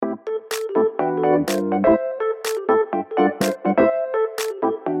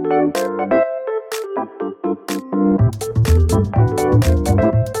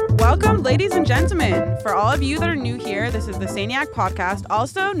ladies and gentlemen. For all of you that are new here, this is the Saniac Podcast,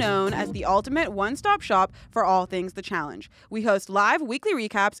 also known as the ultimate one-stop shop for all things The Challenge. We host live weekly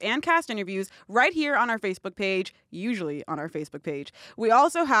recaps and cast interviews right here on our Facebook page, usually on our Facebook page. We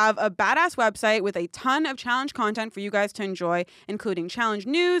also have a badass website with a ton of challenge content for you guys to enjoy, including challenge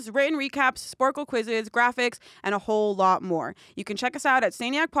news, written recaps, Sporkle quizzes, graphics, and a whole lot more. You can check us out at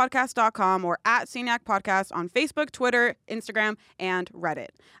saniacpodcast.com or at Saniac Podcast on Facebook, Twitter, Instagram, and Reddit.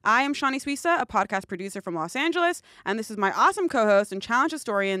 I am Shawnee Suissa, a podcast producer from Los Angeles, and this is my awesome co-host and challenge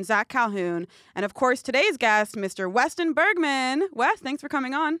historian, Zach Calhoun. And of course, today's guest, Mr. Weston Bergmann. Wes, thanks for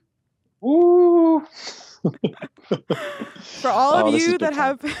coming on. Woo! For all of you that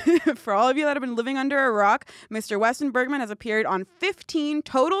have been living under a rock, Mr. Weston Bergmann has appeared on 15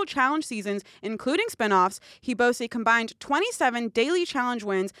 total challenge seasons, including spinoffs. He boasts a combined 27 daily challenge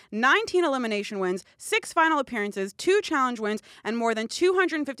wins, 19 elimination wins, 6 final appearances, 2 challenge wins, and more than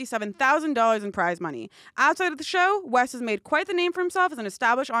 $257,000 in prize money. Outside of the show, Wes has made quite the name for himself as an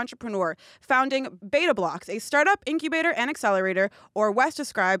established entrepreneur, founding Beta Blocks, a startup incubator and accelerator, or Wes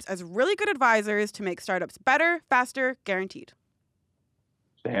describes as really good advisors to make startups better, faster, guaranteed.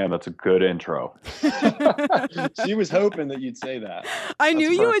 Damn, that's a good intro. She was hoping that you'd say that. I knew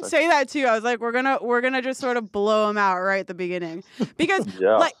you would say that too. I was like, we're gonna just sort of blow him out right at the beginning, because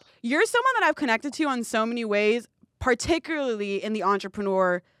like you're someone that I've connected to on so many ways, particularly in the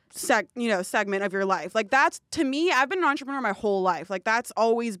entrepreneur segment of your life. Like that's, to me, I've been an entrepreneur my whole life. Like that's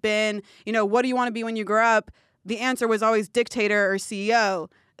always been, what do you want to be when you grow up? The answer was always dictator or CEO.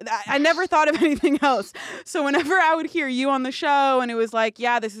 I never thought of anything else. So whenever I would hear you on the show and it was like,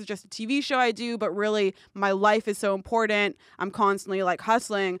 yeah, this is just a TV show I do, but really my life is so important, I'm constantly like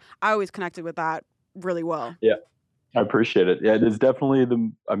hustling, I always connected with that really well. Yeah, I appreciate it. Yeah, it is definitely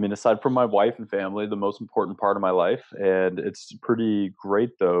aside from my wife and family, the most important part of my life. And it's pretty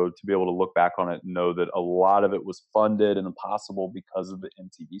great, though, to be able to look back on it and know that a lot of it was funded and impossible because of the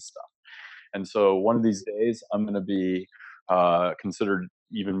MTV stuff. And so one of these days, I'm going to be considered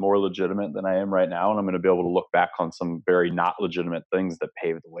even more legitimate than I am right now. And I'm going to be able to look back on some very not legitimate things that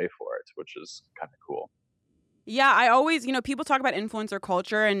paved the way for it, which is kind of cool. Yeah, I always, people talk about influencer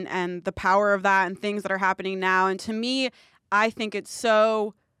culture and the power of that and things that are happening now. And to me, I think it's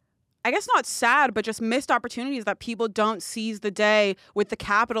so, I guess not sad, but just missed opportunities that people don't seize the day with the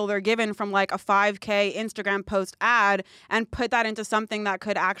capital they're given from like a 5K Instagram post ad and put that into something that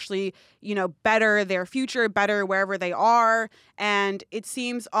could actually, better their future, better wherever they are. And it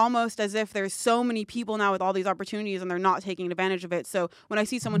seems almost as if there's so many people now with all these opportunities and they're not taking advantage of it. So when I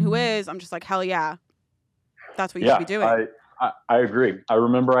see someone who is, I'm just like, hell yeah, that's what you should be doing. I agree. I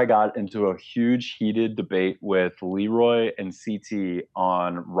remember I got into a huge heated debate with Leroy and CT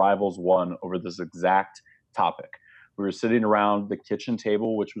on Rivals 1 over this exact topic. We were sitting around the kitchen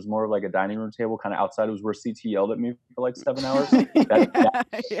table, which was more like a dining room table, kind of outside. It was where CT yelled at me for like 7 hours. That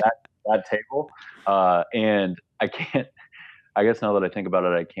table. And I guess now that I think about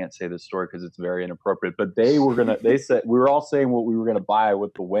it, I can't say this story because it's very inappropriate, but they said, we were all saying what we were going to buy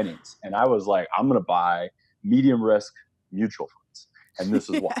with the winnings. And I was like, I'm going to buy medium risk mutual funds, and this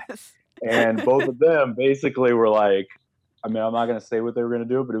is why. And both of them basically were like, I'm not going to say what they were going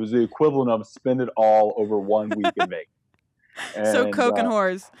to do, but it was the equivalent of spend it all over 1 week in Vegas. So coke and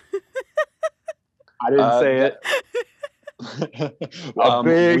whores. I didn't say it. A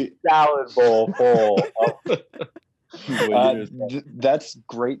big salad bowl full of that's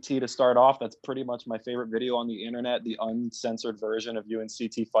great tea to start off. That's pretty much my favorite video on the internet, the uncensored version of you and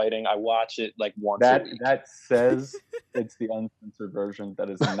CT fighting. I watch it like once a week. That says it's the uncensored version. That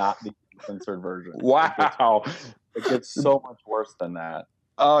is not the uncensored version. Wow. It gets so much worse than that.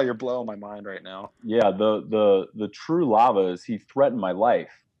 Oh, you're blowing my mind right now. Yeah, the true lava is he threatened my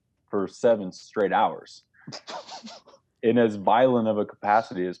life for 7 straight hours. In as violent of a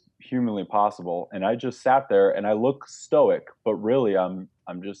capacity as humanly possible, and I just sat there and I look stoic, but really I'm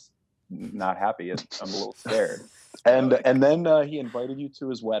just not happy. I'm a little scared. And then he invited you to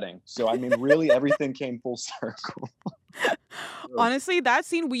his wedding. So I mean, really, everything came full circle. Honestly,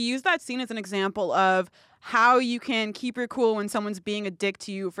 we use that scene as an example of how you can keep your cool when someone's being a dick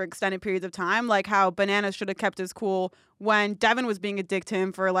to you for extended periods of time, like how Bananas should have kept his cool when Devin was being a dick to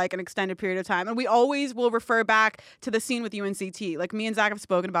him for like an extended period of time. And we always will refer back to the scene with UNCT. Like me and Zach have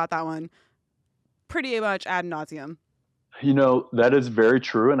spoken about that one pretty much ad nauseum. That is very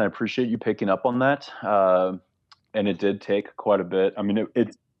true, and I appreciate you picking up on that. And it did take quite a bit. I mean,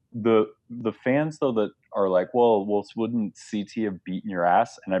 it's the the fans though that are like, well, wouldn't CT have beaten your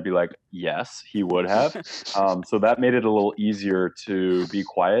ass? And I'd be like, yes, he would have. So that made it a little easier to be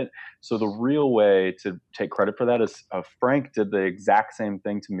quiet. So the real way to take credit for that is Frank did the exact same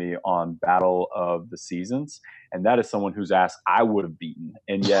thing to me on Battle of the Seasons, and that is someone whose ass I would have beaten,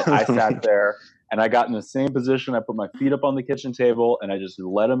 and yet I sat there. And I got in the same position. I put my feet up on the kitchen table and I just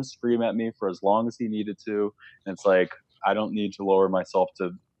let him scream at me for as long as he needed to. And it's like, I don't need to lower myself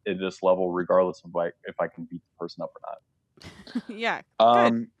to this level, regardless of like if I can beat the person up or not. Yeah.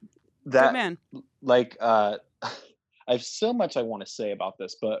 Good. That Good man. Like I have so much I want to say about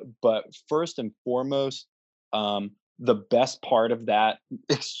this, but first and foremost, the best part of that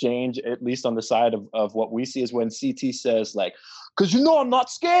exchange, at least on the side of what we see, is when CT says like, "Cause you know I'm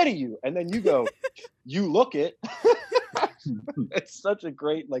not scared of you," and then you go, "You look it." It's such a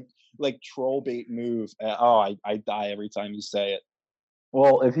great like troll bait move. I die every time you say it.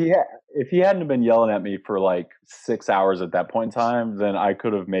 Well, if he hadn't been yelling at me for like 6 hours at that point in time, then I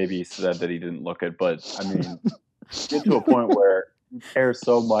could have maybe said that he didn't look it. But I mean, get to a point where he cares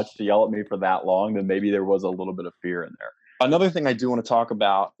so much to yell at me for that long, then maybe there was a little bit of fear in there. Another thing I do want to talk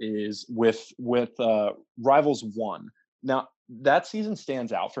about is with Rivals 1. Now, that season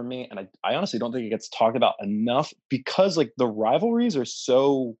stands out for me, and I honestly don't think it gets talked about enough because like the rivalries are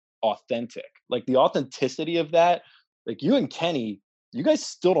so authentic. Like the authenticity of that, like you and Kenny, you guys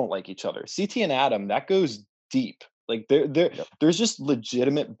still don't like each other. CT and Adam, that goes deep. Like there's just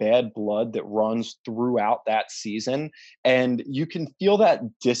legitimate bad blood that runs throughout that season, and you can feel that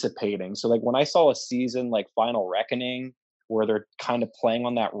dissipating. So like when I saw a season like Final Reckoning, where they're kind of playing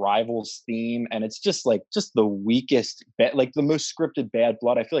on that rivals theme, and it's just the weakest, like the most scripted bad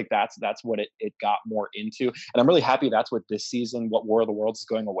blood. I feel like that's what it got more into, and I'm really happy that's what this season, what War of the Worlds is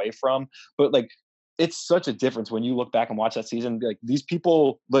going away from. But like, it's such a difference when you look back and watch that season. Like these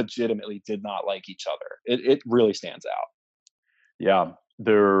people legitimately did not like each other. It really stands out. Yeah,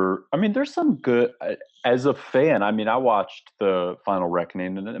 there's some good, as a fan. I mean, I watched the Final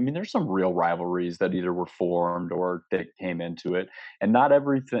Reckoning, and I mean, there's some real rivalries that either were formed or that came into it. And not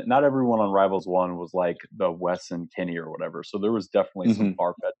everyone on Rivals One was like the Weston Kenny or whatever. So there was definitely some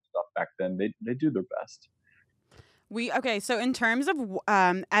far fetched stuff back then. They do their best. So in terms of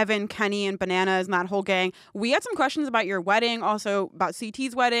Evan, Kenny, and Bananas and that whole gang, we had some questions about your wedding, also about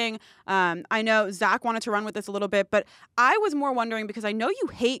CT's wedding. I know Zach wanted to run with this a little bit, but I was more wondering because I know you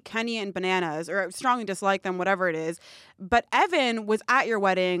hate Kenny and Bananas or strongly dislike them, whatever it is. But Evan was at your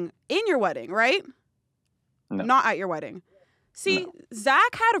wedding, right? No. Not at your wedding. See, No.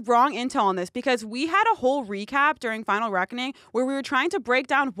 Zach had wrong intel on this because we had a whole recap during Final Reckoning where we were trying to break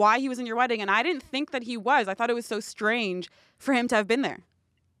down why he was in your wedding, and I didn't think that he was. I thought it was so strange for him to have been there.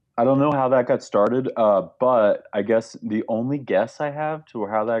 I don't know how that got started, but I guess the only guess I have to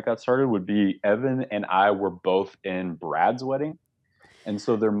how that got started would be Evan and I were both in Brad's wedding. And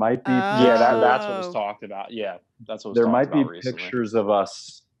so there might be that's what was talked about. Yeah, that's what was there talked might about be recently. Pictures of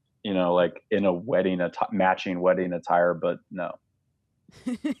us, like in a wedding, matching wedding attire, but no.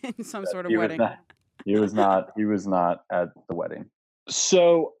 Some sort of wedding. He was not at the wedding.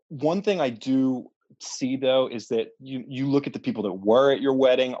 So one thing I do see though is that you look at the people that were at your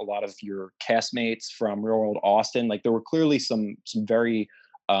wedding, a lot of your castmates from Real World Austin, like there were clearly some very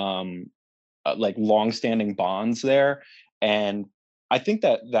like long-standing bonds there, and I think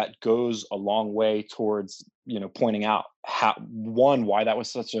that goes a long way towards pointing out why that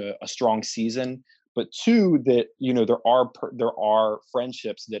was such a strong season, but two, that there are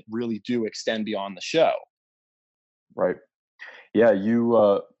friendships that really do extend beyond the show. Right. Yeah,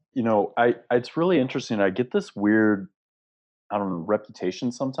 it's really interesting. I get this weird, I don't know,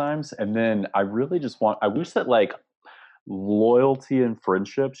 reputation sometimes, and then I really just I wish that like loyalty and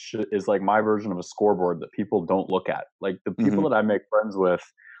friendships is like my version of a scoreboard that people don't look at. Like the people that I make friends with,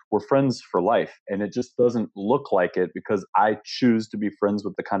 we're friends for life, and it just doesn't look like it because I choose to be friends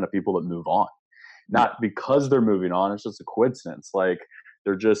with the kind of people that move on, not because they're moving on. It's just a coincidence. Like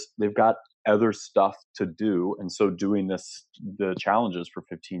they've got other stuff to do, and so doing the challenges for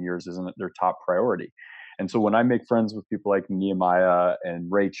 15 years isn't their top priority. And so when I make friends with people like Nehemiah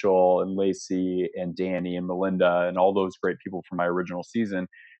and Rachel and Lacey and Danny and Melinda and all those great people from my original season,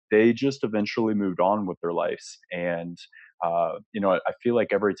 they just eventually moved on with their lives. And I feel like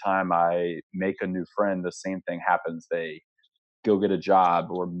every time I make a new friend, the same thing happens. They go get a job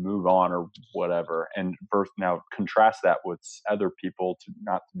or move on or whatever. And now contrast that with other people,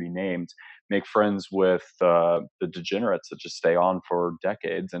 not to be named, make friends with the degenerates that just stay on for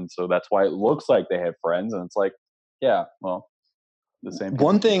decades. And so that's why it looks like they have friends. And it's like, yeah, well, the same.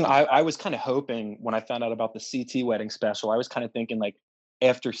 One thing I was kind of hoping when I found out about the CT wedding special, I was kind of thinking like,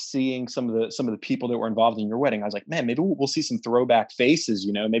 after seeing some of the people that were involved in your wedding, I was like, man, maybe we'll see some throwback faces.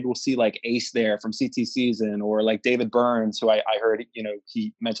 Maybe we'll see like Ace there from CT season, or like David Burns, who I heard,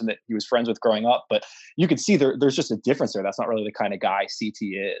 he mentioned that he was friends with growing up. But you could see there's just a difference there. That's not really the kind of guy CT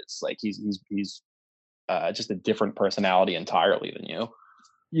is. Like he's just a different personality entirely than you.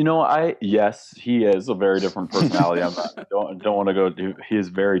 Yes, he is a very different personality. Don't want to go do. He is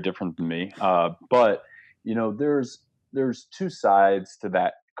very different than me. But there's two sides to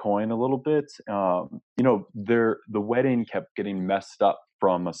that coin a little bit. The wedding kept getting messed up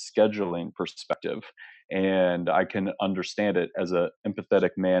from a scheduling perspective, and I can understand it as a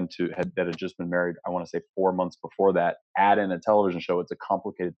empathetic man that had just been married. I want to say 4 months before that. Add in a television show. It's a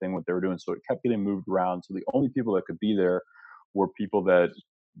complicated thing what they were doing, so it kept getting moved around. So the only people that could be there were people that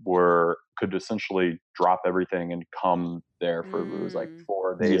could essentially drop everything and come there for it was like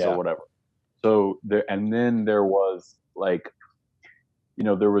 4 days or whatever. So there was like,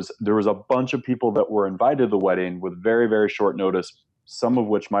 there was a bunch of people that were invited to the wedding with very, very short notice, some of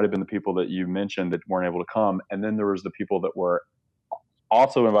which might have been the people that you mentioned that weren't able to come. And then there was the people that were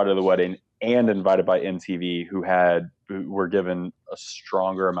also invited to the wedding and invited by MTV who were given a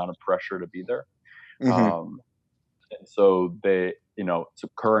stronger amount of pressure to be there. Mm-hmm. And so so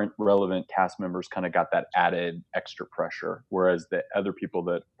current relevant cast members kind of got that added extra pressure, whereas the other people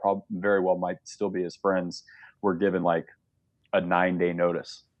that very well might still be his friends were given like a 9-day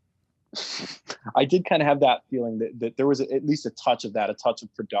notice. I did kind of have that feeling that there was at least a touch of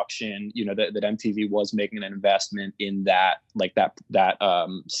production, that MTV was making an investment in that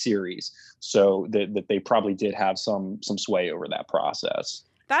series, so that they probably did have some sway over that process.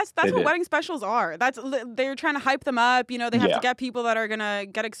 That's what wedding specials are. They're trying to hype them up. They have to get people that are going to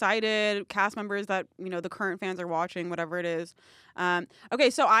get excited, cast members that, the current fans are watching, whatever it is. Okay,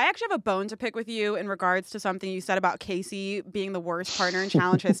 so I actually have a bone to pick with you in regards to something you said about Casey being the worst partner in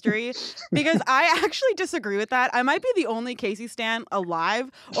challenge history, because I actually disagree with that. I might be the only Casey stan alive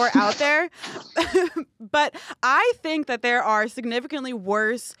or out there, but I think that there are significantly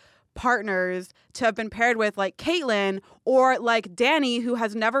worse partners to have been paired with, like Caitlyn or like Danny, who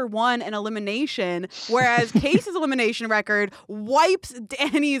has never won an elimination, whereas Casey's elimination record wipes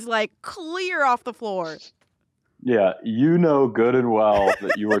Danny's like clear off the floor. Yeah, good and well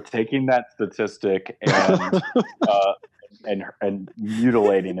that you were taking that statistic and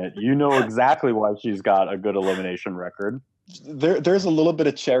mutilating it. You know exactly why she's got a good elimination record. There's a little bit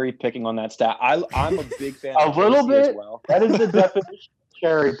of cherry picking on that stat. I'm a big fan of a little bit as well. That is the definition of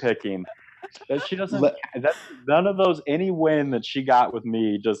cherry picking. That she doesn't. None of those. Any win that she got with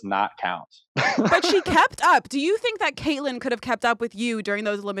me does not count. But she kept up. Do you think that Caitlyn could have kept up with you during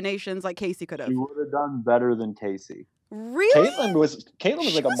those eliminations like Casey could have? She would have done better than Casey. Really? Caitlyn was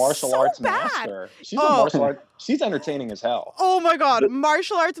like a martial arts master. She's a martial art. She's entertaining as hell. Oh my god,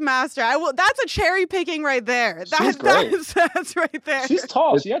 martial arts master! That's a cherry picking right there. She's great. That's right there. She's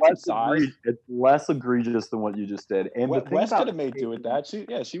tall. She had good size. It's less egregious than what you just did. And West could have made do with that.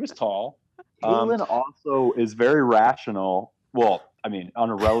 She was tall. Caitlyn also is very rational. Well, I mean, on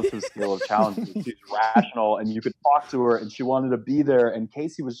a relative scale of challenges, she's rational, and you could talk to her, and she wanted to be there. And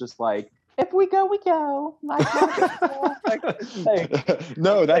Casey was just like, "If we go, we go."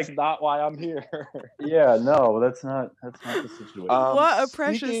 No, that's not why I'm here. Yeah, no, that's not the situation. What a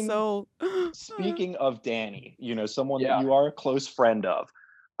precious soul. Speaking of Danny, someone that you are a close friend of.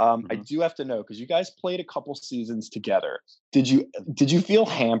 I do have to know, because you guys played a couple seasons together. Did you feel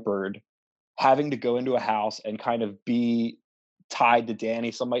hampered having to go into a house and kind of be tied to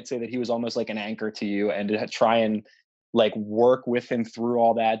Danny? Some might say that he was almost like an anchor to you, and to try and like work with him through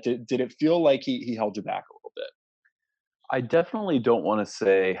all that. Did it feel like he held you back a little bit? I definitely don't want to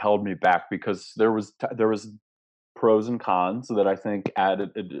say held me back, because there was pros and cons that I think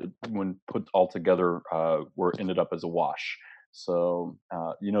added, when put all together, ended up as a wash. So,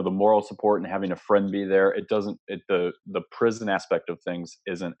 the moral support and having a friend be there, the prison aspect of things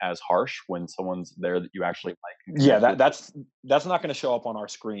isn't as harsh when someone's there that you actually like. Yeah, that's not going to show up on our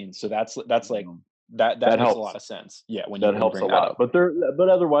screen. So that's like, that makes helps. A lot of sense. Yeah, when that you helps a lot. But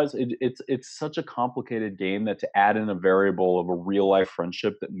otherwise, it's such a complicated game that to add in a variable of a real life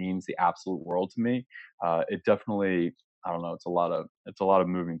friendship that means the absolute world to me, it definitely, I don't know, it's a lot of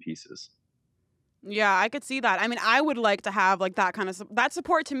moving pieces. Yeah, I could see that. I mean, I would like to have like that kind of that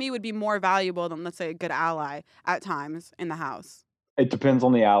support. To me would be more valuable than, let's say, a good ally at times in the house. It depends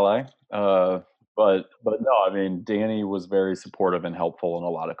on the ally. But no, I mean, Danny was very supportive and helpful in a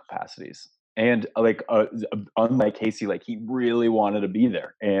lot of capacities. And like, unlike Casey, like he really wanted to be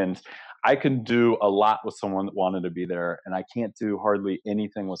there. And I can do a lot with someone that wanted to be there, and I can't do hardly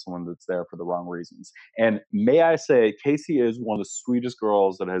anything with someone that's there for the wrong reasons. And may I say, Casey is one of the sweetest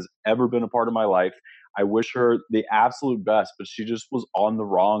girls that has ever been a part of my life. I wish her the absolute best, but she just was on the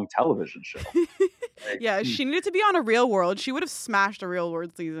wrong television show. Like, Yeah, she needed to be on a Real World. She would have smashed a Real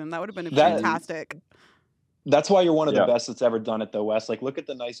World season. That would have been That- fantastic. That's why you're one of the Yeah. best that's ever done it, though, Wes. Like, look at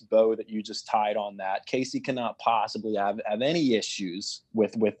the nice bow that you just tied on that. Casey cannot possibly have any issues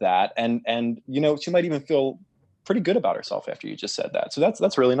with that, and you know, she might even feel pretty good about herself after you just said that. So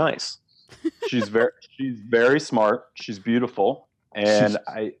that's really nice. she's very smart. She's beautiful, and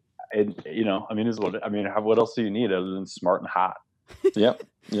you know, I mean, what else do you need other than smart and hot? Yep.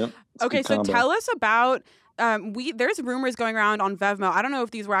 It's a Okay, good so combo. tell us about there's rumors going around on Vevmo. I don't know if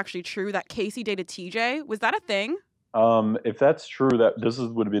these were actually true that Casey dated TJ. Was that a thing? If that's true,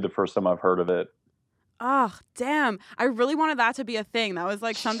 would be the first time I've heard of it. Oh, damn. I really wanted that to be a thing. That was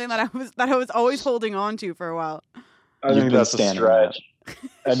like something that I was always holding on to for a while. I You've think been that's a standing stretch.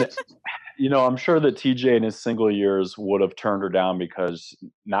 And you know, I'm sure that TJ in his single years would have turned her down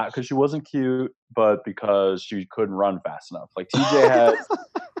not because she wasn't cute, but because she couldn't run fast enough. Like TJ has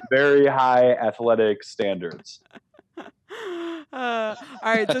very high athletic standards. All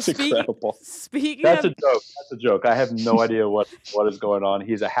right. That's So incredible. speaking That's of a joke. That's a joke. I have no idea what is going on.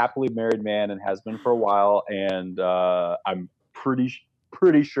 He's a happily married man and has been for a while, and I'm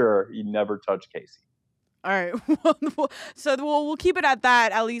pretty sure he never touched Casey. all right. So we'll keep it at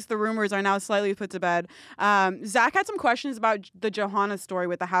that. At least the rumors are now slightly put to bed. Zach had some questions about the Johanna story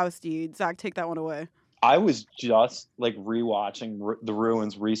with the house deed. Zach, take that one away. I was just like rewatching The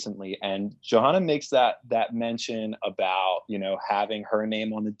Ruins recently, and Johanna makes that mention about, you know, having her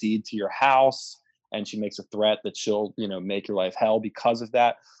name on the deed to your house, and she makes a threat that she'll, you know, make your life hell because of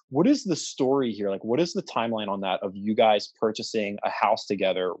that. What is the story here? Like, what is the timeline on that of you guys purchasing a house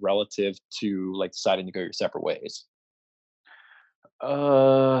together relative to like deciding to go your separate ways?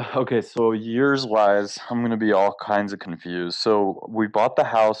 Okay, so years wise, I'm gonna be all kinds of confused. So we bought the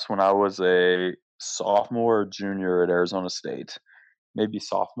house when I was a sophomore or junior at Arizona State, maybe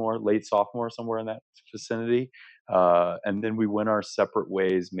sophomore, late sophomore, somewhere in that vicinity. And then we went our separate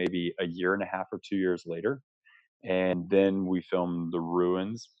ways maybe a year and a half or 2 years later. And then we filmed The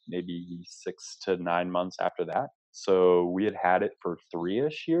Ruins maybe 6 to 9 months after that. So we had it for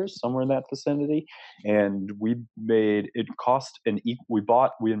 3-ish years, somewhere in that vicinity. And we made it cost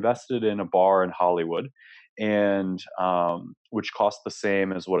we invested in a bar in Hollywood, and which cost the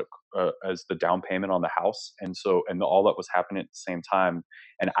same as as the down payment on the house. And so, and all that was happening at the same time.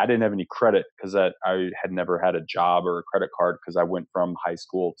 And I didn't have any credit because I had never had a job or a credit card because I went from high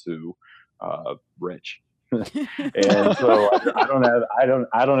school to rich. And so I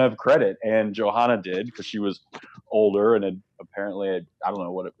don't have credit, and Johanna did because she was older and apparently I don't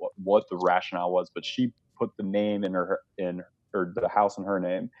know what the rationale was, but she put the name or the house in her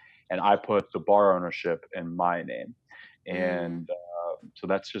name, and I put the bar ownership in my name. And so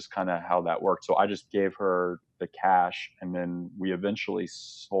that's just kind of how that worked. So I just gave her the cash, and then we eventually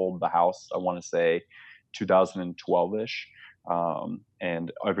sold the house, I want to say 2012ish.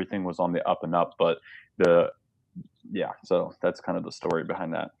 And everything was on the up and up, but so that's kind of the story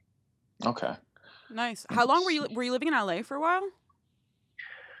behind that. Okay. Nice. How long were you living in LA for a while?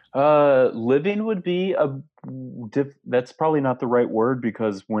 Living would be that's probably not the right word,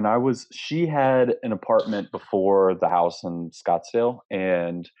 because she had an apartment before the house in Scottsdale,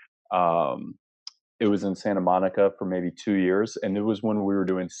 and it was in Santa Monica for maybe 2 years. And it was when we were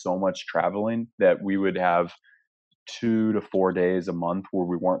doing so much traveling that we would have 2 to 4 days a month where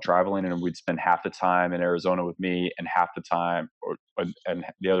we weren't traveling, and we'd spend half the time in Arizona with me and half the time and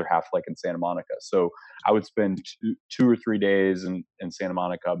the other half like in Santa Monica. So I would spend 2 or 3 days in Santa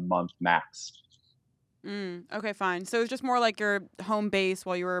Monica a month max. Okay, fine. So it was just more like your home base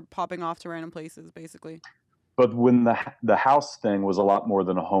while you were popping off to random places, basically. But when the house thing was a lot more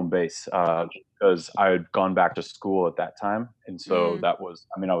than a home base, because I had gone back to school at that time, and so that was,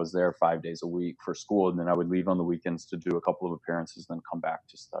 I mean, I was there 5 days a week for school, and then I would leave on the weekends to do a couple of appearances, then come back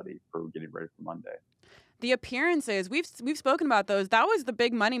to study for getting ready for Monday. The appearances, we've spoken about those. That was the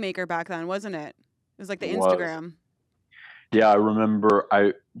big moneymaker back then, wasn't it? It was like the Instagram. Yeah, I remember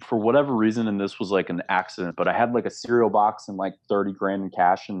for whatever reason, and this was like an accident, but I had like a cereal box and like 30 grand in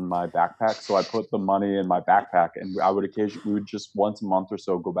cash in my backpack. So I put the money in my backpack, and we would just once a month or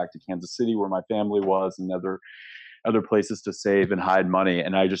so go back to Kansas City where my family was, and other places to save and hide money.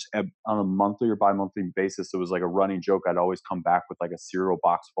 And I just, on a monthly or bi-monthly basis, it was like a running joke. I'd always come back with like a cereal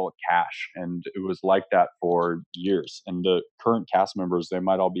box full of cash. And it was like that for years. And the current cast members, they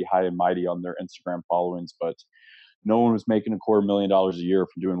might all be high and mighty on their Instagram followings, but no one was making $250,000 a year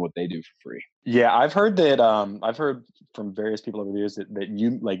for doing what they do for free. Yeah, I've heard that. I've heard from various people over the years that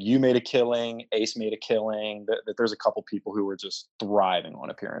you made a killing, Ace made a killing. That there's a couple people who were just thriving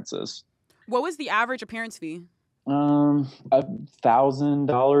on appearances. What was the average appearance fee?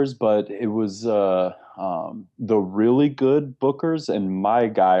 $1,000, but it was the really good bookers and my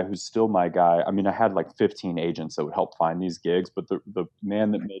guy, who's still my guy. I mean, I had like 15 agents that would help find these gigs, but the man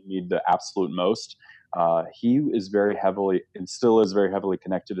that made me the absolute most, he is very heavily and still is very heavily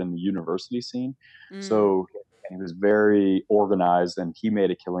connected in the university scene. So he was very organized, and he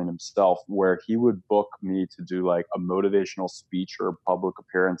made a killing himself, where he would book me to do like a motivational speech or a public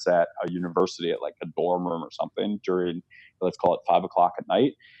appearance at a university at like a dorm room or something during, let's call it 5:00 at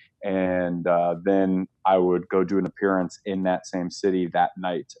night. And then I would go do an appearance in that same city that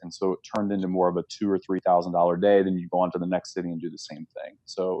night. And so it turned into more of a $2,000 or $3,000 day. Then you go on to the next city and do the same thing.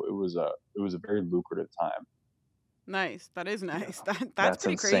 So it was a very lucrative time. Nice. That is nice. Yeah, That's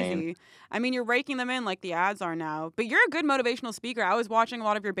pretty insane. crazy. I mean, you're raking them in like the ads are now, but you're a good motivational speaker. I was watching a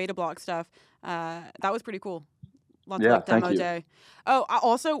lot of your beta block stuff. That was pretty cool. Lots of like thank demo you. day. Oh,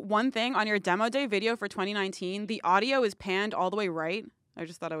 also one thing on your demo day video for 2019, the audio is panned all the way right. I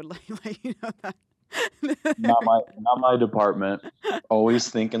just thought I would let you know that. Not my department. Always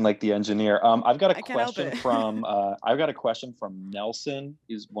thinking like the engineer. I've got a I can't help question it. from Nelson.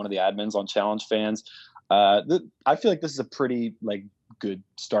 He's one of the admins on Challenge Fans. I feel like this is a pretty like good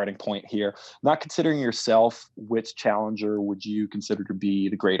starting point here. Not considering yourself, which challenger would you consider to be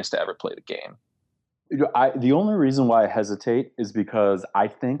the greatest to ever play the game? The only reason why I hesitate is because I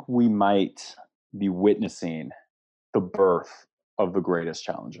think we might be witnessing the birth of the greatest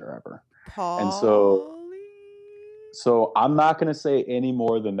challenger ever. And so I'm not going to say any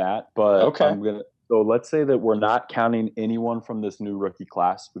more than that, but Okay. so let's say that we're not counting anyone from this new rookie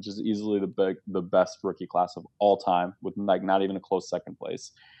class, which is easily the best rookie class of all time, with like not even a close second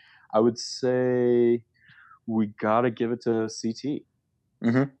place. I would say we got to give it to CT.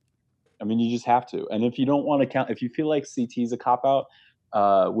 Mm-hmm. I mean, you just have to. And if you don't want to count, if you feel like CT is a cop out,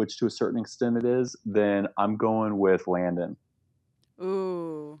 which to a certain extent it is, then I'm going with Landon.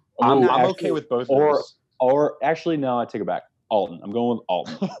 Ooh. I'm nice. okay with both of those. Or actually, no, I take it back. Alton. I'm going with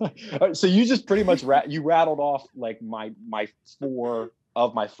Alton. So you just pretty much rattled off like my 4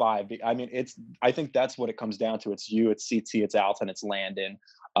 of my 5. I mean, I think that's what it comes down to. It's you, it's CT, it's Alton, it's Landon.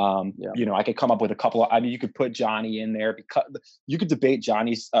 You know, I could come up with a couple of, I mean, you could put Johnny in there because you could debate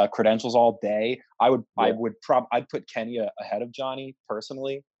Johnny's credentials all day. I'd put Kenny ahead of Johnny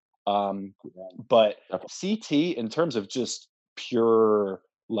personally. But CT, in terms of just pure,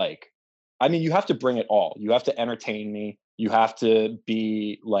 like, I mean, you have to bring it all. You have to entertain me. You have to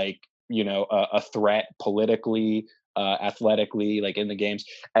be like, you know, a threat politically, athletically, like in the games.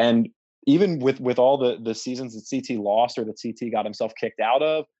 And even with all the seasons that CT lost or that CT got himself kicked out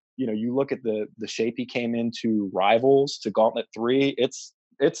of, you know, you look at the shape he came into Rivals, to Gauntlet 3, it's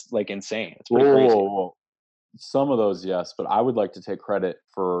like insane. It's pretty crazy. Whoa. Some of those, yes, but I would like to take credit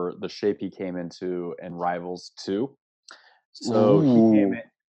for the shape he came into in Rivals 2. So he came in,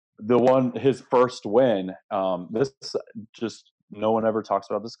 his first win. This just, no one ever talks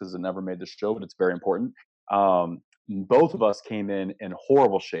about this because it never made the show, but it's very important. Both of us came in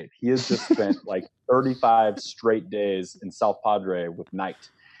horrible shape. He has just spent like 35 straight days in South Padre with Knight.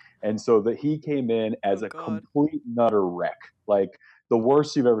 And so that he came in as complete nutter wreck, like the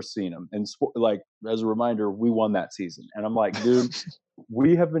worst you've ever seen him. And like, as a reminder, we won that season. And I'm like, dude,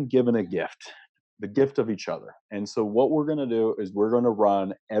 we have been given a gift, the gift of each other. And so what we're going to do is we're going to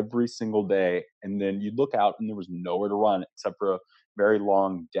run every single day. And then you look out and there was nowhere to run except for a very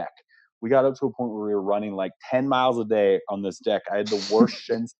long deck. We got up to a point where we were running like 10 miles a day on this deck. I had the worst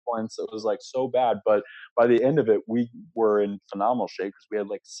shin splints. It was like so bad. But by the end of it, we were in phenomenal shape because we had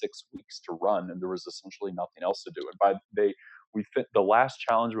like 6 weeks to run and there was essentially nothing else to do. And we fit the last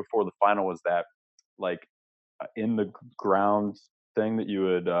challenge before the final was that like in the ground thing that you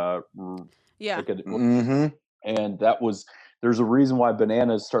would and that was, there's a reason why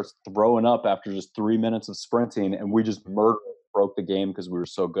Bananas starts throwing up after just 3 minutes of sprinting, and we just broke the game because we were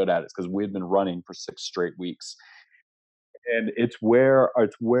so good at it, because we had been running for 6 straight weeks. And it's where our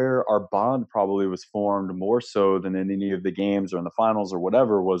bond probably was formed more so than in any of the games or in the finals or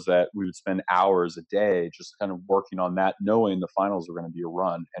whatever, was that we would spend hours a day just kind of working on that, knowing the finals were going to be a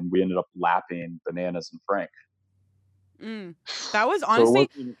run, and we ended up lapping Bananas and Frank. That was honestly so it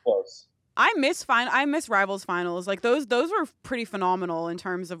wasn't even close. I miss Rivals finals. Like those were pretty phenomenal in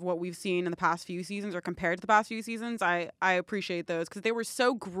terms of what we've seen in the past few seasons or compared to the past few seasons. I appreciate those because they were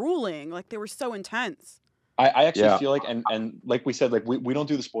so grueling. Like they were so intense. I actually feel like, and like we said, like we don't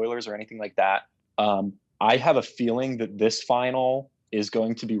do the spoilers or anything like that. I have a feeling that this final is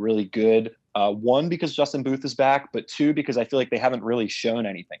going to be really good. One, because Justin Booth is back, but two, because I feel like they haven't really shown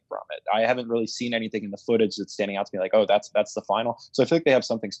anything from it. I haven't really seen anything in the footage that's standing out to me like, oh, that's the final. So I feel like they have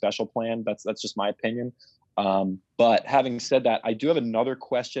something special planned. That's just my opinion. But having said that, I do have another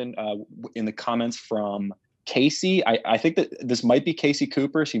question in the comments from Casey. I think that this might be Casey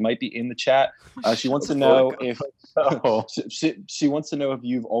Cooper. She might be in the chat. She wants to know if she wants to know if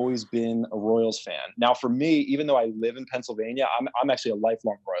you've always been a Royals fan. Now, for me, even though I live in Pennsylvania, I'm actually a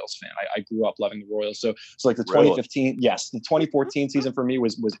lifelong Royals fan. I grew up loving the Royals. So like the 2015, yes, the 2014 season for me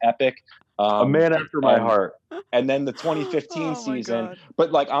was epic. A man after my heart. And then the 2015 season, God.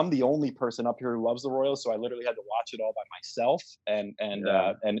 but like I'm the only person up here who loves the Royals, so I literally had to watch it all by myself.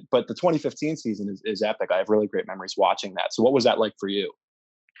 But the 2015 season is epic. I have really great memories watching that. So what was that like for you?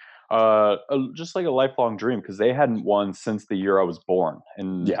 Just like a lifelong dream, because they hadn't won since the year I was born,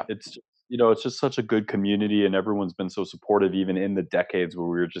 and it's just such a good community, and everyone's been so supportive, even in the decades where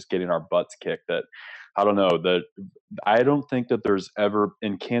we were just getting our butts kicked. That I don't think that there's ever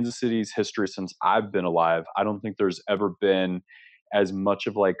in Kansas City's history since I've been alive. I don't think there's ever been as much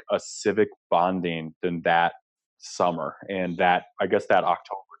of like a civic bonding than that summer, and that I guess that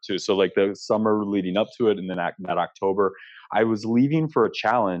October too. So like the summer leading up to it, and then that October. I was leaving for a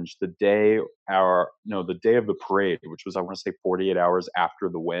challenge the day of the parade, which was, I want to say 48 hours after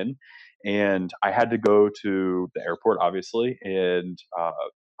the win. And I had to go to the airport, obviously. And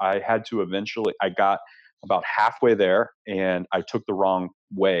I got about halfway there and I took the wrong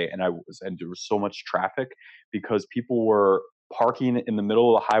way. And there was so much traffic because people were parking in the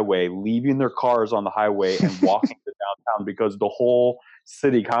middle of the highway, leaving their cars on the highway and walking to downtown because the whole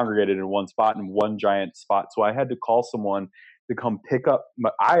city congregated in one spot, in one giant spot. So I had to call someone to come pick up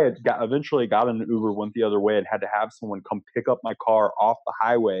eventually got an Uber, went the other way, and had to have someone come pick up my car off the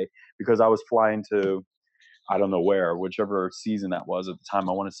highway because I was flying to, I don't know where, whichever season that was at the time.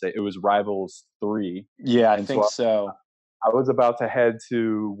 I want to say it was Rivals 3. Yeah, I think so. I was about to head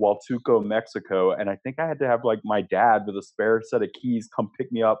to Hualtuco, Mexico, and I think I had to have like my dad with a spare set of keys come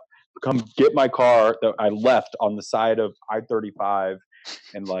pick me up, come get my car that I left on the side of I-35,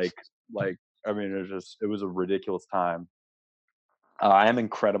 and I mean, it was a ridiculous time. I am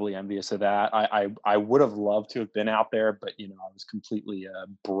incredibly envious of that. I would have loved to have been out there, but I was completely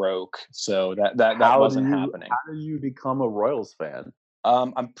broke, so that wasn't happening. How do you become a Royals fan?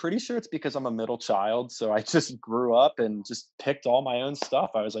 I'm pretty sure it's because I'm a middle child. So I just grew up and just picked all my own stuff.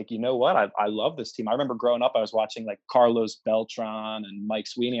 I was like, you know what? I love this team. I remember growing up, I was watching like Carlos Beltran and Mike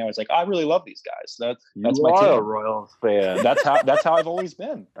Sweeney. I was like, I really love these guys. That's my team. A Royals fan. That's how I've always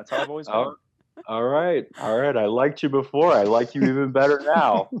been. That's how I've always been. All right. I liked you before. I like you even better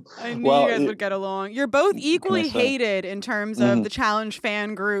now. I knew you guys would get along. You're both equally hated in terms of the Challenge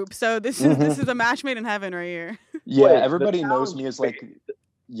fan group. So this is a match made in heaven right here. Yeah, everybody knows me as like,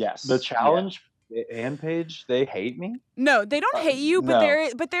 yes. The Challenge fan page, they hate me? No, they don't hate you,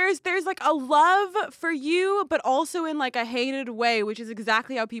 but there's like a love for you, but also in like a hated way, which is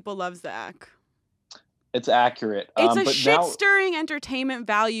exactly how people love Zach. It's accurate. It's a shit-stirring entertainment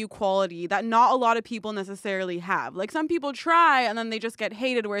value quality that not a lot of people necessarily have. Like some people try and then they just get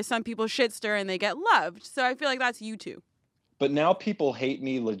hated, whereas some people shit-stir and they get loved. So I feel like that's you too. But now people hate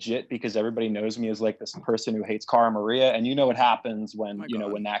me legit because everybody knows me as like this person who hates Cara Maria. And you know what happens when,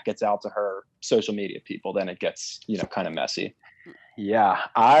 when that gets out to her social media people, then it gets, kind of messy. Yeah,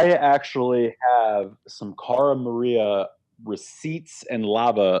 I actually have some Cara Maria receipts and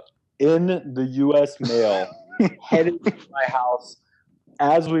lava in the U.S. mail headed to my house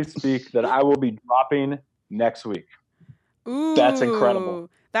as we speak that I will be dropping next week. Ooh, that's incredible.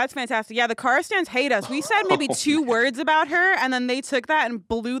 That's fantastic. Yeah, the Cara stans hate us. We said maybe two words about her, and then they took that and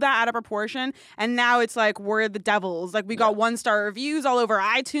blew that out of proportion, and now it's like we're the devils. Like we got 1-star reviews all over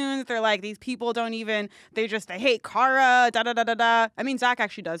iTunes. They're like, these people they hate Cara, da-da-da-da-da. I mean, Zach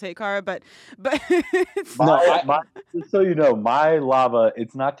actually does hate Cara, but just so you know, my lava,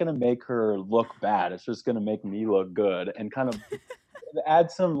 it's not going to make her look bad. It's just going to make me look good and kind of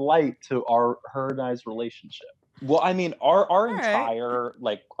add some light to her and I's relationship. Well, I mean, our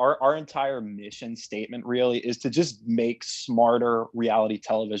entire mission statement really is to just make smarter reality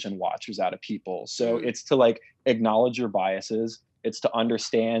television watchers out of people. So it's to like acknowledge your biases. It's to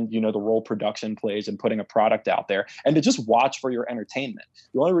understand, the role production plays in putting a product out there, and to just watch for your entertainment.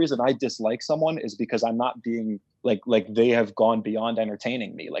 The only reason I dislike someone is because I'm not being like they have gone beyond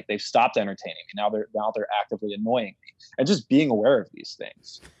entertaining me. Like they've stopped entertaining me. Now they're actively annoying me. And just being aware of these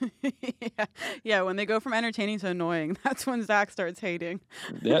things. Yeah, when they go from entertaining to annoying, that's when Zach starts hating.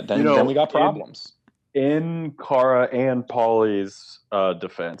 Yeah, then we got problems. In Kara and Polly's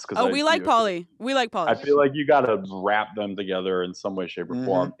defense, because we like Polly. We like Polly. I feel like you got to wrap them together in some way, shape, or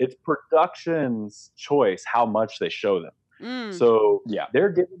form. It's production's choice how much they show them. So they're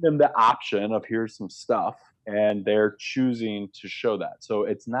giving them the option of here's some stuff, and they're choosing to show that. So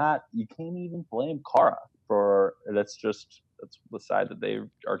it's not, you can't even blame Kara for that's the side that they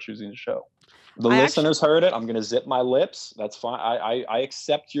are choosing to show. The listeners heard it. I'm going to zip my lips. That's fine. I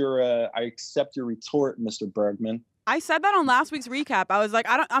accept your retort, Mr. Bergmann. I said that on last week's recap. I was like,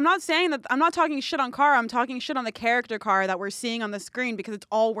 I'm not saying that. I'm not talking shit on Kara. I'm talking shit on the character Kara that we're seeing on the screen because it's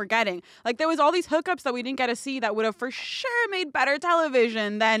all we're getting. Like there was all these hookups that we didn't get to see that would have for sure made better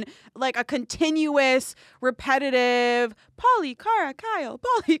television than like a continuous, repetitive Polly, Kara, Kyle,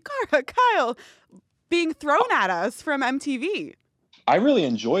 Polly, Kara, Kyle being thrown at us from MTV. I really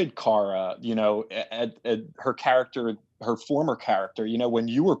enjoyed Kara, at her character, her former character, when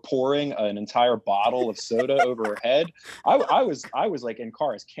you were pouring an entire bottle of soda over her head, I was like in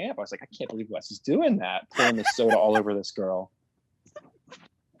Kara's camp. I was like, I can't believe Wes is doing that, pouring the soda all over this girl.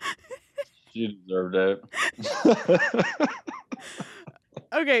 She deserved it.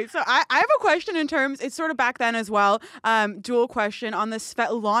 Okay, so I have a question in terms, it's sort of back then as well, dual question on the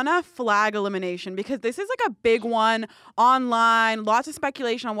Svetlana flag elimination, because this is like a big one online, lots of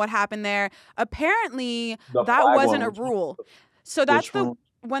speculation on what happened there. Apparently, that wasn't a rule. So that's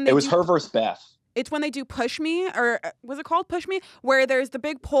when they It was her versus Beth. It's when they do Push Me, or was it called Push Me? Where there's the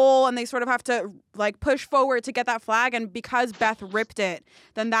big pole and they sort of have to like push forward to get that flag, and because Beth ripped it,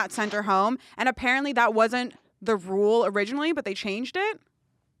 then that sent her home. And apparently that wasn't the rule originally, but they changed it.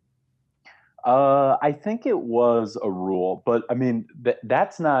 I think it was a rule, but I mean,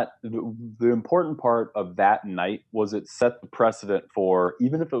 that's not the important part of that night. Was it set the precedent for,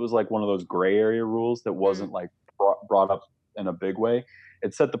 even if it was like one of those gray area rules that wasn't like brought up in a big way,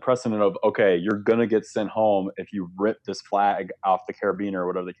 it set the precedent of, okay, you're going to get sent home if you rip this flag off the carabiner or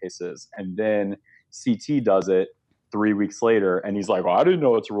whatever the case is. And then CT does it 3 weeks later, and he's like, well, I didn't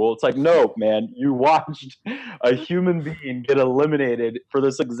know it's a rule. It's like, no, man, you watched a human being get eliminated for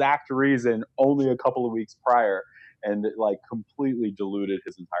this exact reason only a couple of weeks prior, and it like completely diluted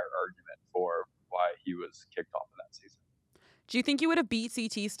his entire argument for why he was kicked off of that season. Do you think you would have beat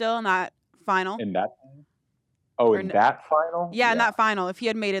CT still in that final? In that final? Yeah, in that final, if he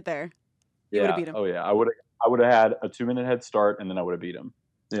had made it there, you would have beat him. Oh yeah, I would have had a 2-minute head start, and then I would have beat him.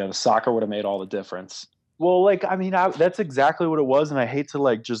 Yeah, the soccer would have made all the difference. Well, like, I mean, that's exactly what it was, and I hate to,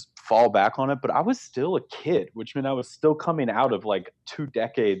 like, just fall back on it, but I was still a kid, which meant I was still coming out of, like, 2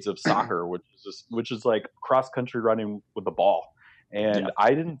 decades of soccer, which is like cross-country running with the ball. And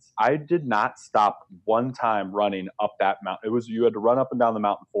I did not stop one time running up that mountain. You had to run up and down the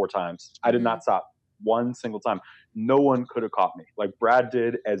mountain 4 times. I did not stop one single time. No one could have caught me. Like Brad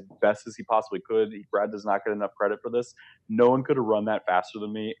did as best as he possibly could. Brad does not get enough credit for this. No one could have run that faster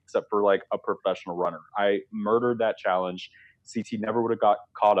than me except for like a professional runner. I murdered that challenge. CT never would have got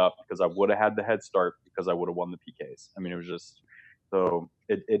caught up because I would have had the head start because I would have won the PKs. I mean, it was just so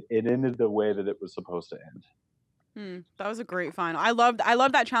it ended the way that it was supposed to end. That was a great final. I love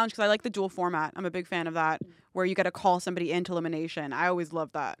that challenge because I like the dual format. I'm a big fan of that, where you got to call somebody into elimination. I always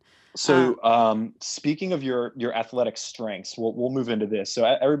love that. So speaking of your athletic strengths, we'll move into this. So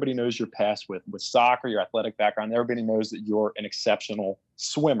everybody knows your past with soccer, your athletic background. Everybody knows that you're an exceptional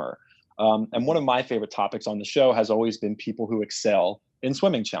swimmer. And one of my favorite topics on the show has always been people who excel in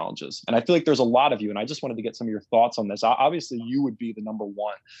swimming challenges. And I feel like there's a lot of you, and I just wanted to get some of your thoughts on this. Obviously, you would be the number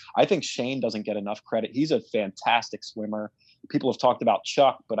one. I think Shane doesn't get enough credit. He's a fantastic swimmer. People have talked about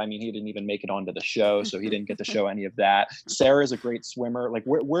Chuck, but I mean, he didn't even make it onto the show, so he didn't get to show any of that. Sarah's a great swimmer. Like,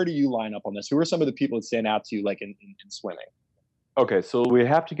 where do you line up on this? Who are some of the people that stand out to you, like in swimming? Okay, so we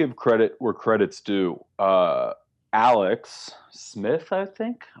have to give credit where credit's due. Alex Smith, I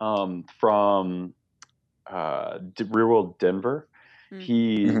think, from Real World Denver.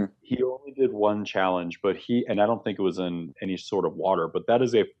 He only did one challenge, but and I don't think it was in any sort of water, but that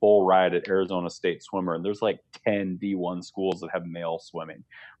is a full ride at Arizona State Swimmer. And there's like 10 D1 schools that have male swimming,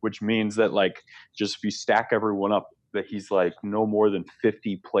 which means that like, just if you stack everyone up, that he's like no more than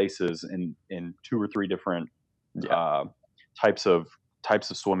 50 places in 2 or 3 different types of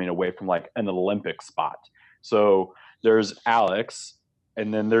swimming away from like an Olympic spot. So there's Alex,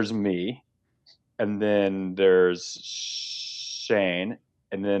 and then there's me, and then there's Shane,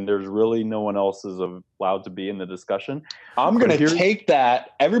 and then there's really no one else is allowed to be in the discussion. I'm going to take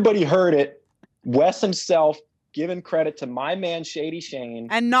that. Everybody heard it. Wes himself giving credit to my man Shady Shane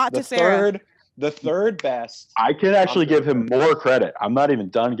and not to Sarah. The third best. I can actually give him more credit. I'm not even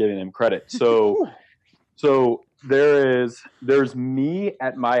done giving him credit. So there's me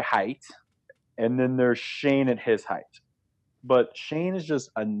at my height, and then there's Shane at his height. But Shane is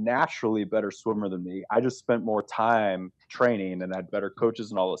just a naturally better swimmer than me. I just spent more time training and had better coaches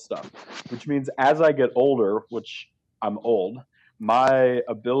and all this stuff, which means as I get older, which I'm old, my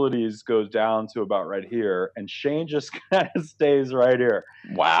abilities goes down to about right here, and Shane just kind of stays right here.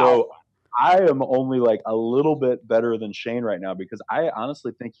 Wow. So I am only like a little bit better than Shane right now because I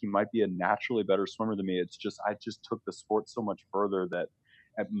honestly think he might be a naturally better swimmer than me. It's just I just took the sport so much further that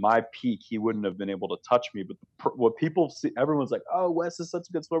at my peak he wouldn't have been able to touch me. But what people see, everyone's like, "Oh, Wes is such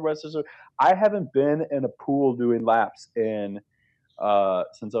a good swimmer." Wes is I haven't been in a pool doing laps in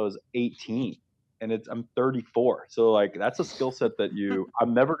since I was 18. And I'm 34. So like that's a skill set that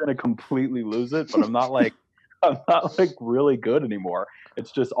I'm never going to completely lose it, but I'm not like really good anymore.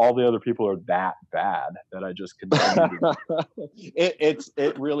 It's just all the other people are that bad that I just continue.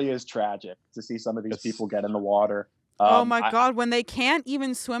 It really is tragic to see some of these people get in the water. Oh my God, when they can't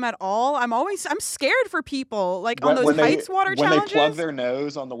even swim at all, I'm scared for people like on those heights water challenges. When they plug their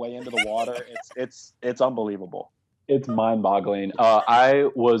nose on the way into the water, it's unbelievable. It's mind-boggling. I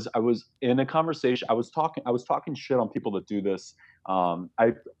was in a conversation. I was talking shit on people that do this. I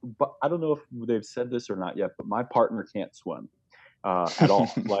don't know if they've said this or not yet, but my partner can't swim at all.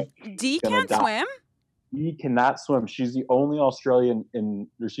 Like D can't swim. He cannot swim. She's the only Australian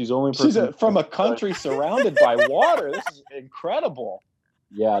she's the only person. She's from a country surrounded by water. This is incredible.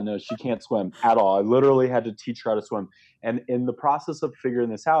 Yeah, no, she can't swim at all. I literally had to teach her how to swim. And in the process of figuring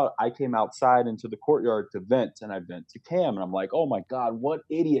this out, I came outside into the courtyard to vent, and I vent to Cam. And I'm like, oh my God, what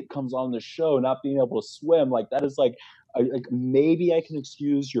idiot comes on the show not being able to swim? Like, that is like maybe I can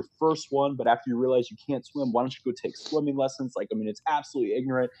excuse your first one, but after you realize you can't swim, why don't you go take swimming lessons? Like, I mean, it's absolutely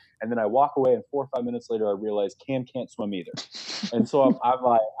ignorant. And then I walk away, and 4 or 5 minutes later, I realize Cam can't swim either. And so I'm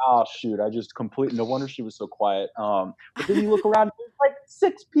like, oh shoot, I just completely, no wonder she was so quiet. But then you look around, there's like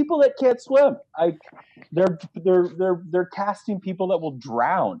 6 people that can't swim. Like they're casting people that will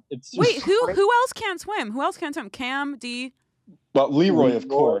drown. It's wait, who else can't swim? Who else can't swim? Cam, D. But Leroy, of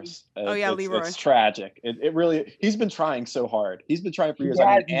course. Oh yeah, Leroy. It's tragic. It really. He's been trying so hard. He's been trying for years.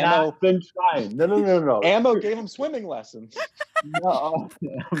 I mean, Ammo been trying. No. Ammo gave him swimming lessons. No,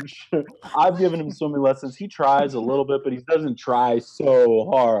 I'm sure. I've given him swimming lessons. He tries a little bit, but he doesn't try so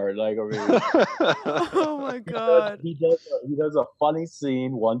hard. Like, I mean, oh my God. He does a funny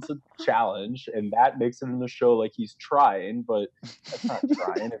scene once a challenge, and that makes it in the show like he's trying, but that's not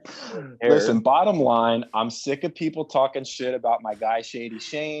trying. Listen, bottom line, I'm sick of people talking shit about my guy Shady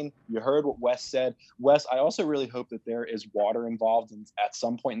Shane. You heard what Wes said. Wes, I also really hope that there is water involved at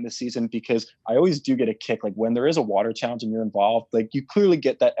some point in the season, because I always do get a kick like when there is a water challenge and you're involved. Like you clearly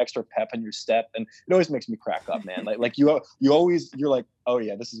get that extra pep in your step, and it always makes me crack up, man. Like you're like, oh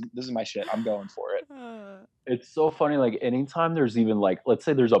yeah, this is my shit. I'm going for it. It's so funny. Like anytime there's even like, let's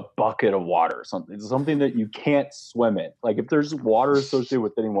say there's a bucket of water or something that you can't swim in. Like if there's water associated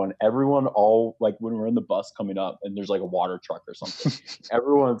with everyone all like when we're in the bus coming up and there's like a water truck or something,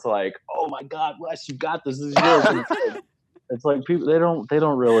 everyone's like, oh my God, Wes, you got this. This is yours. It's like people they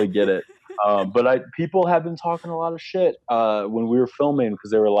don't really get it. But people have been talking a lot of shit when we were filming, because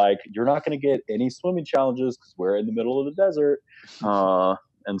they were like, you're not going to get any swimming challenges because we're in the middle of the desert.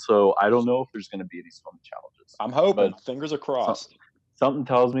 And so I don't know if there's going to be any swimming challenges. I'm hoping. Fingers are crossed. Something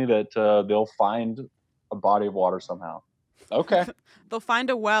tells me that they'll find a body of water somehow. Okay. They'll find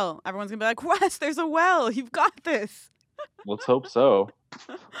a well. Everyone's going to be like, Wes, there's a well. You've got this. Let's hope so.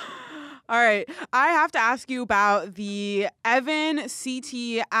 All right. I have to ask you about the Evan,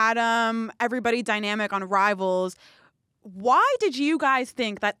 CT, Adam, everybody dynamic on Rivals. Why did you guys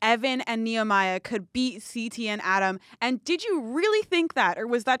think that Evan and Nehemiah could beat CT and Adam? And did you really think that? Or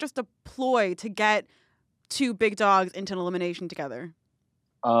was that just a ploy to get 2 big dogs into an elimination together?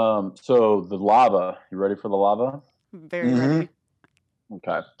 So the lava. You ready for the lava? Very ready.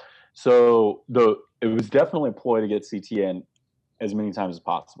 Okay. So it was definitely a ploy to get CT in as many times as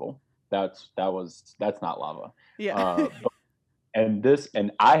possible. That's not lava. Yeah.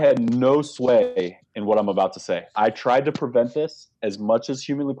 And I had no sway in what I'm about to say. I tried to prevent this as much as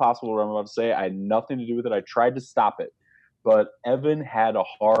humanly possible. What I'm about to say, I had nothing to do with it. I tried to stop it, but Evan had a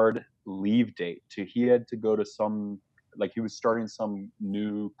hard leave date. He had to go to he was starting some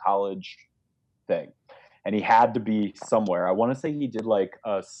new college thing, and he had to be somewhere. I want to say he did like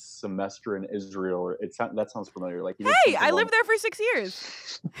a semester in Israel, or that sounds familiar. Like, hey, I lived there for 6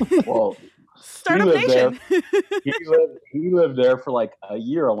 years. Well. Startup Nation. He lived there for like a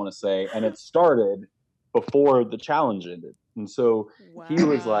year, I want to say, and it started before the challenge ended. And so he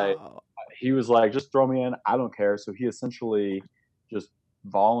was like, just throw me in. I don't care. So he essentially just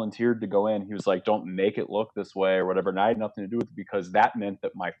volunteered to go in. He was like, don't make it look this way or whatever. And I had nothing to do with it because that meant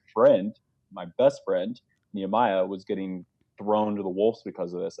that my best friend, Nehemiah, was getting thrown to the wolves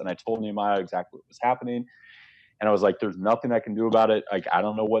because of this. And I told Nehemiah exactly what was happening. And I was like, there's nothing I can do about it. Like, I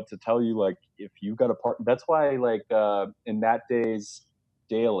don't know what to tell you. Like, if you got a part, that's why, like, in that day's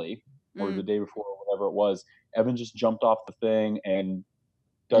daily or the day before or whatever it was, Evan just jumped off the thing and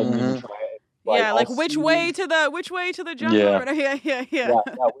doesn't even try it. Like which way to the jungle? Yeah. Yeah,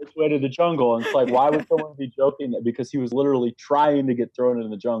 which way to the jungle? And it's like, why would someone be joking? Because he was literally trying to get thrown into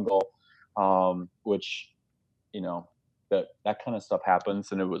the jungle, which, you know, that kind of stuff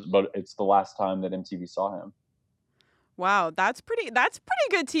happens. And but it's the last time that MTV saw him. Wow, that's pretty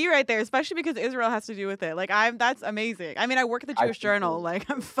good tea right there, especially because Israel has to do with it. Like that's amazing. I mean, I work at the Jewish Journal. Like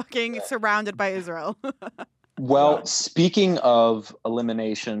I'm fucking surrounded by Israel. Well, speaking of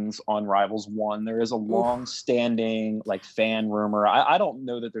eliminations on Rivals 1, there is a long-standing like fan rumor. I don't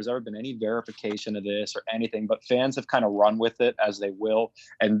know that there's ever been any verification of this or anything, but fans have kind of run with it as they will,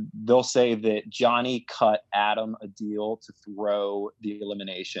 and they'll say that Johnny cut Adam a deal to throw the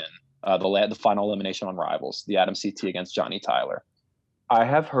elimination, the final elimination on Rivals, the Adam CT against Johnny Tyler. I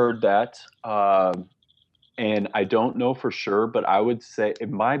have heard that. And I don't know for sure, but I would say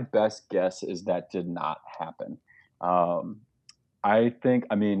my best guess is that did not happen.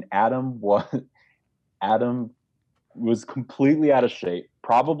 Adam was completely out of shape,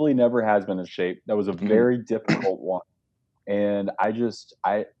 probably never has been in shape. That was a very difficult one. And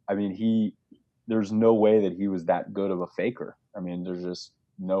there's no way that he was that good of a faker. I mean, there's just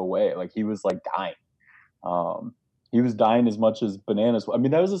no way. Like, he was like dying. He was dying as much as Bananas. I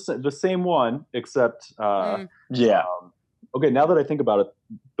mean, that was the same one, except okay. Now that I think about it,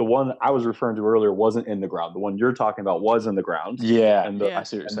 the one I was referring to earlier wasn't in the ground. The one you're talking about was in the ground. Yeah, I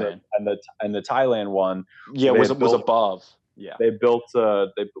see what you're saying. And the Thailand one, was above. Yeah, they built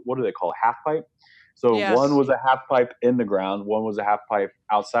what do they call half pipe? So one was a half pipe in the ground, one was a half pipe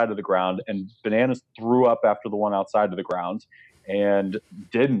outside of the ground, and Bananas threw up after the one outside of the ground and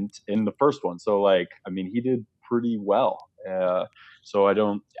didn't in the first one. So he did pretty well. So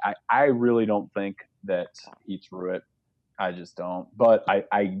I really don't think that he threw it. I just don't. But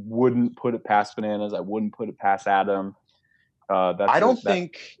I wouldn't put it past Bananas. I wouldn't put it past Adam. I don't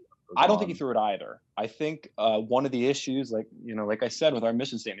think he threw it either. I think one of the issues, like I said with our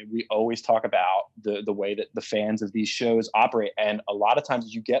mission statement, we always talk about the way that the fans of these shows operate. And a lot of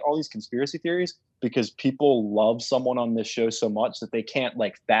times you get all these conspiracy theories because people love someone on this show so much that they can't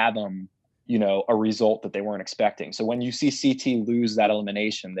fathom a result that they weren't expecting. So when you see CT lose that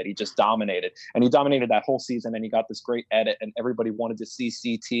elimination that he just dominated, and he dominated that whole season, and he got this great edit, and everybody wanted to see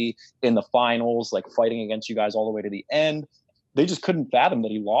CT in the finals, fighting against you guys all the way to the end, they just couldn't fathom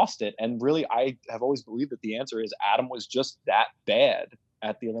that he lost it. And really, I have always believed that the answer is Adam was just that bad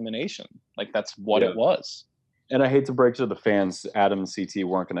at the elimination. That's what it was. And I hate to break to the fans, Adam and CT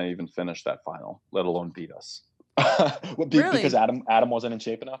weren't going to even finish that final, let alone beat us. Really? Because Adam wasn't in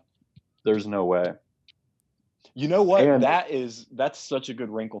shape enough? There's no way. You know what? And that's such a good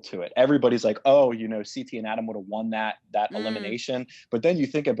wrinkle to it. Everybody's like, oh, CT and Adam would have won that elimination. But then you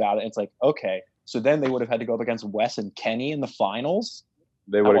think about it, it's like, okay, so then they would have had to go up against Wes and Kenny in the finals.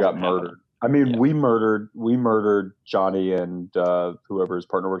 They would have got murdered. I mean, we murdered Johnny and whoever his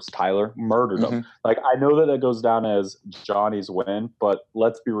partner was, Tyler, murdered them. I know that goes down as Johnny's win, but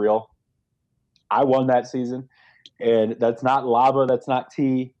let's be real. I won that season, and that's not lava. That's not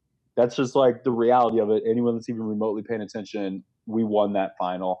tea. That's just the reality of it. Anyone that's even remotely paying attention, we won that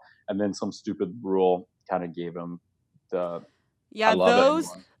final, and then some stupid rule kind of gave him the. Yeah,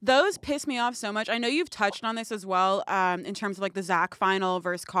 those piss me off so much. I know you've touched on this as well, in terms of the Zach final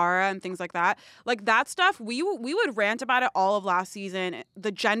versus Cara and things like that. That stuff, we would rant about it all of last season.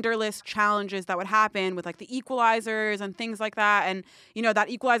 The genderless challenges that would happen with the equalizers and things like that, and that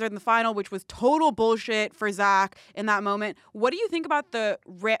equalizer in the final, which was total bullshit for Zach in that moment. What do you think about the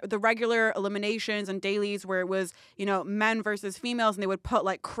regular eliminations and dailies where it was men versus females, and they would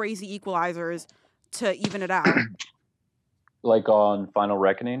put crazy equalizers to even it out? On Final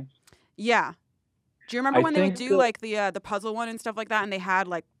Reckoning? Yeah. Do you remember when they would do the puzzle one and stuff like that, and they had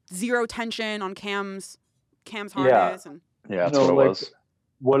zero tension on Cam's harness? Yeah, that's what it was.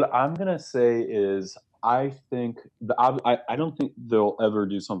 What I'm gonna say is I think I don't think they'll ever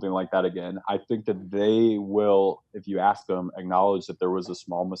do something like that again. I think that they will, if you ask them, acknowledge that there was a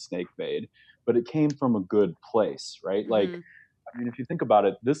small mistake made, but it came from a good place, right? If you think about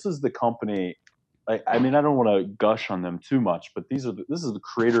it, this is the company I mean, I don't want to gush on them too much, but this is the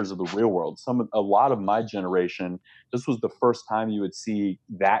creators of the real world. A lot of my generation, this was the first time you would see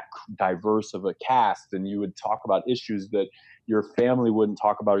that diverse of a cast, and you would talk about issues that your family wouldn't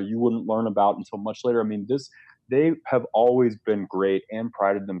talk about or you wouldn't learn about until much later. I mean, they have always been great and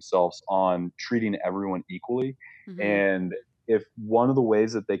prided themselves on treating everyone equally. Mm-hmm. And if one of the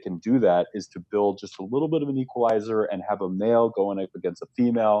ways that they can do that is to build just a little bit of an equalizer and have a male going up against a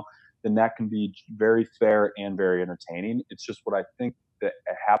female, then that can be very fair and very entertaining. It's just what I think that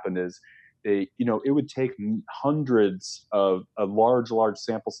happened is it would take hundreds of a large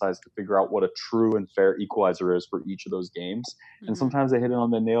sample size to figure out what a true and fair equalizer is for each of those games. Mm-hmm. And sometimes they hit it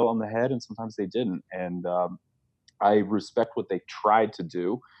on the nail on the head and sometimes they didn't. And I respect what they tried to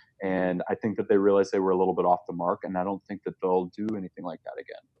do. And I think that they realized they were a little bit off the mark. And I don't think that they'll do anything like that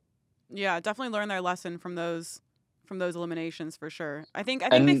again. Yeah, definitely learn their lesson from those eliminations for sure. I think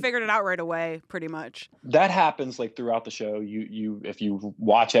they figured it out right away, pretty much. That happens like throughout the show. You if you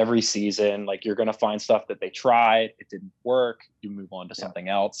watch every season, like you're gonna find stuff that they tried, it didn't work, you move on to something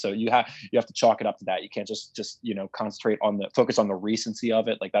else. So you have to chalk it up to that. You can't just focus on the recency of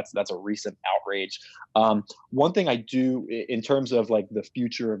it. Like that's a recent outrage. One thing I do in terms of like the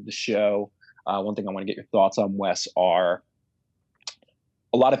future of the show, one thing I want to get your thoughts on, Wes, are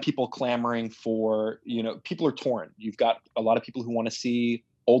a lot of people clamoring for, people are torn. You've got a lot of people who want to see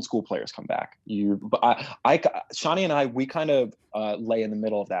old school players come back. Shani and I, we kind of lay in the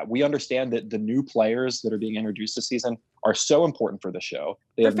middle of that. We understand that the new players that are being introduced this season are so important for the show.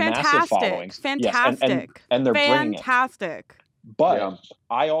 They're have massive followings. Fantastic. Yes, and they're bringing it. Fantastic. But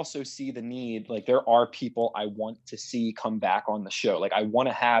I also see the need, like there are people I want to see come back on the show. Like I want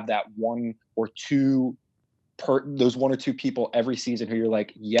to have that those one or two people every season who you're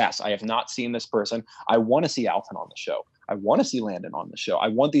like, yes, I have not seen this person. I want to see Alton on the show. I want to see Landon on the show. I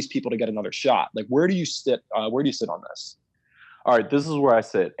want these people to get another shot. Like, where do you sit on this? All right, this is where I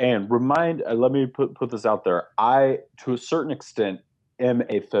sit. And let me put this out there. I, to a certain extent, am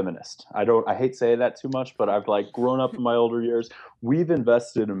a feminist. I hate saying that too much, but I've like grown up in my older years. We've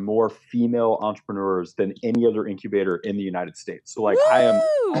invested in more female entrepreneurs than any other incubator in the United States. So like, Woo! I am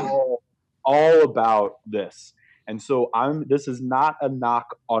all about this. And so this is not a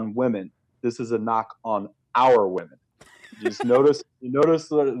knock on women. This is a knock on our women. Just notice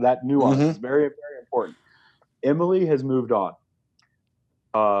that nuance. Mm-hmm. It's very, very important. Emily has moved on.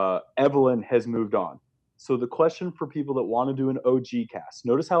 Evelyn has moved on. So the question for people that want to do an OG cast,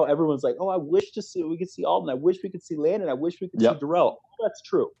 notice how everyone's like, oh, I wish we could see Alden. I wish we could see Landon. I wish we could see Darrell. All that's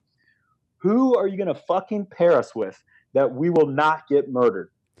true. Who are you going to fucking pair us with that we will not get murdered?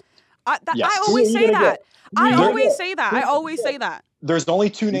 I always say that. I always say that. There's only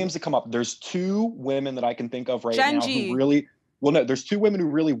two names that come up. There's two women that I can think of right now who really – well, no, there's two women who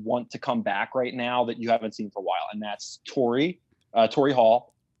really want to come back right now that you haven't seen for a while, and that's Tori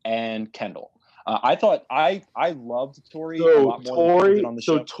Hall and Kendall. I thought I loved Tori a lot more than on the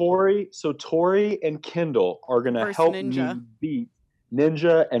show. So Tori and Kendall are going to help me beat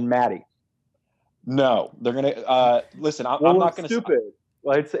Ninja and Maddie. No, they're going to listen. I'm not going to. Stupid.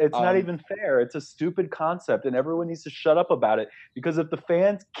 Well, it's not even fair. It's a stupid concept, and everyone needs to shut up about it. Because if the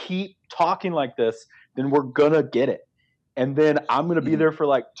fans keep talking like this, then we're gonna get it. And then I'm gonna be there for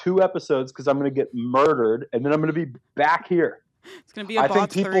like 2 episodes because I'm gonna get murdered, and then I'm gonna be back here. It's gonna be a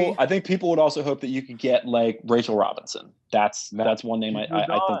bots 3. I think people would also hope that you could get like Rachel Robinson. That's one name I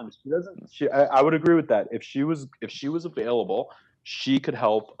think. She doesn't. I would agree with that. If she was available, she could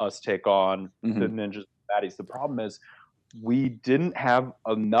help us take on the Ninjas and Baddies. The problem is, we didn't have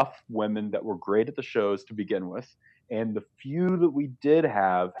enough women that were great at the shows to begin with, and the few that we did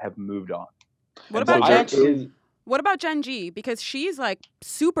have moved on. What about Gen G? Because she's like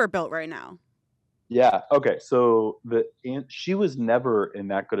super built right now. Yeah. Okay. So she was never in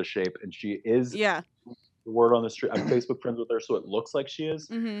that good a shape, and she is. Yeah. The word on the street. I'm Facebook friends with her, so it looks like she is.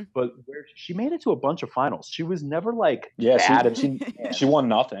 Mm-hmm. But she made it to a bunch of finals. She was never like bad. She won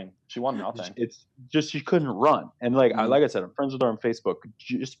nothing. It's just she couldn't run. And like I said, I'm friends with her on Facebook.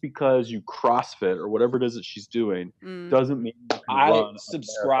 Just because you CrossFit or whatever it is that she's doing doesn't mean you can run. I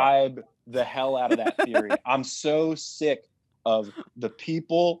subscribe the hell out of that theory. I'm so sick of the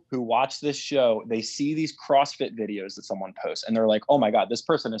people who watch this show. They see these CrossFit videos that someone posts, and they're like, "Oh my God, this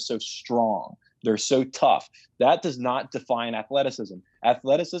person is so strong. They're so tough." That does not define athleticism.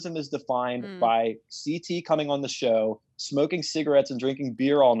 Athleticism is defined by CT coming on the show, smoking cigarettes and drinking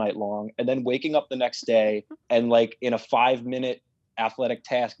beer all night long, and then waking up the next day and like in a 5-minute athletic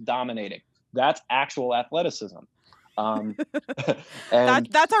task dominating. That's actual athleticism. And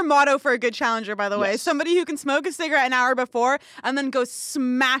that's our motto for a good challenger, by the way. Yes. Somebody who can smoke a cigarette an hour before and then go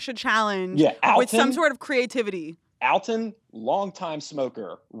smash a challenge with some sort of creativity. Alton, longtime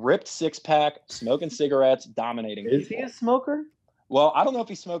smoker, ripped six-pack, smoking cigarettes, dominating Is people. he a smoker? Well, I don't know if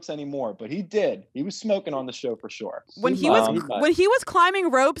he smokes anymore, but he did. He was smoking on the show for sure. When he was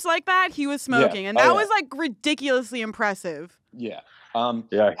climbing ropes like that, he was smoking, and that was like ridiculously impressive. Yeah.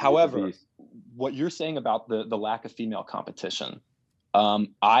 However, what you're saying about the lack of female competition,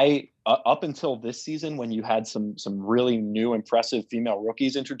 I up until this season when you had some really new impressive female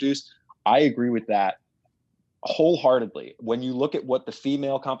rookies introduced, I agree with that wholeheartedly. When you look at what the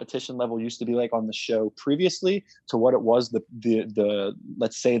female competition level used to be like on the show previously to what it was the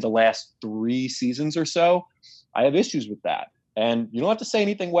let's say the last 3 seasons or so, I have issues with that. And you don't have to say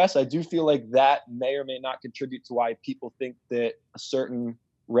anything, Wes. I do feel like that may or may not contribute to why people think that a certain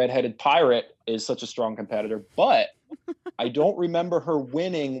redheaded pirate is such a strong competitor. But I don't remember her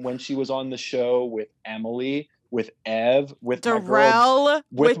winning when she was on the show with Emily, with Ev, with Darrell,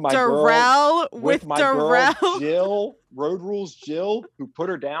 with my girl Jill, Road Rules Jill, who put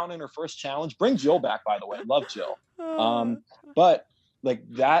her down in her first challenge. Bring Jill back, by the way. Love Jill. But like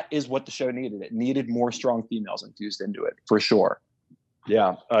that is what the show needed. It needed more strong females infused into it, for sure.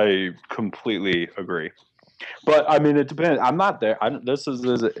 Yeah, I completely agree. But I mean, it depends. I'm not there.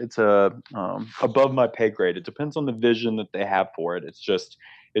 It's above my pay grade. It depends on the vision that they have for it. It's just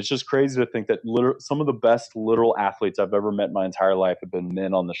crazy to think that some of the best literal athletes I've ever met in my entire life have been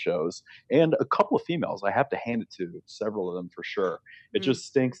men on the shows, and a couple of females. I have to hand it to several of them for sure. It just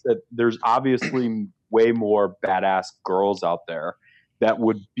stinks that there's obviously way more badass girls out there that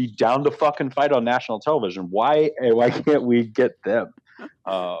would be down to fucking fight on national television. Why can't we get them?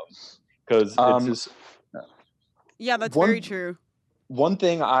 Because it's just. Yeah, that's very true. One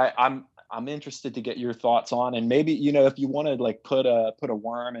thing I'm interested to get your thoughts on, and maybe if you want to like put a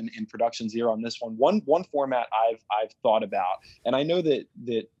worm in production's ear on this one format I've thought about, and I know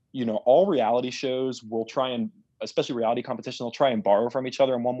that all reality shows will try and, especially reality competition, they'll try and borrow from each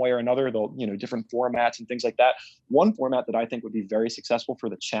other in one way or another. They'll different formats and things like that. One format that I think would be very successful for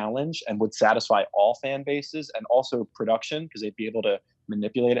the challenge and would satisfy all fan bases and also production, because they'd be able to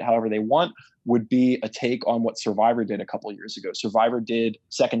manipulate it however they want, would be a take on what Survivor did a couple of years ago. Survivor did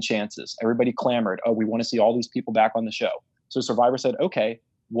second chances. Everybody clamored, oh, we want to see all these people back on the show. So Survivor said, okay,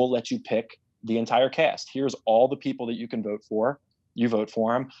 we'll let you pick the entire cast. Here's all the people that you can vote for. You vote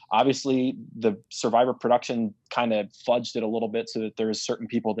for them. Obviously, the Survivor production kind of fudged it a little bit so that there's certain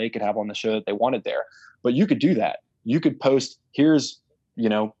people they could have on the show that they wanted there. But you could do that. You could post, here's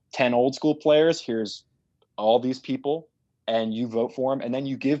 10 old school players, here's all these people, and you vote for them, and then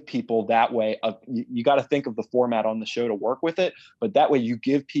you give people that way. You got to think of the format on the show to work with it, but that way you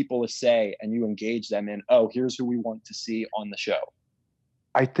give people a say and you engage them in, oh, here's who we want to see on the show.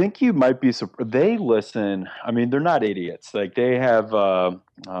 I think you might be surprised. They listen. I mean, they're not idiots. Like they have, you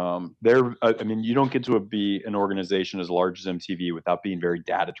don't get to be an organization as large as MTV without being very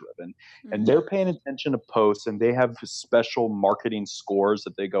data driven. And they're paying attention to posts, and they have special marketing scores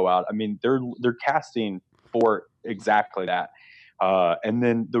that they go out. I mean, they're casting for exactly that. And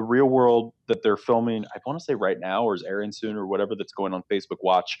then the Real World that they're filming, I want to say right now, or is airing soon, or whatever that's going on Facebook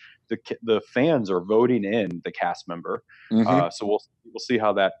Watch, the fans are voting in the cast member. So we'll see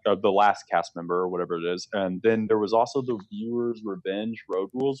how that the last cast member or whatever it is. And then there was also the Viewers Revenge Road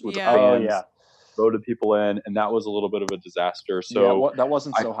Rules, where the fans voted people in, and that was a little bit of a disaster. So that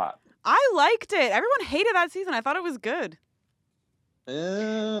wasn't so hot. I liked it. Everyone hated that season. I thought it was good.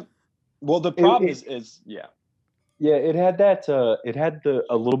 Well, the problem is. Yeah, it had that. It had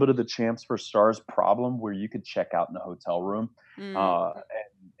a little bit of the Champs for Stars problem where you could check out in a hotel room,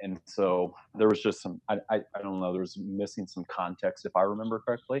 and so there was just some. I don't know. There was missing some context, if I remember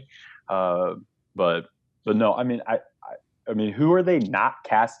correctly. But no, I mean, I mean, who are they not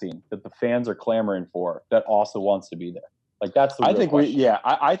casting that the fans are clamoring for that also wants to be there? Like that's the real question.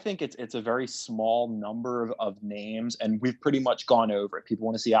 I think it's a very small number of names, and we've pretty much gone over it. People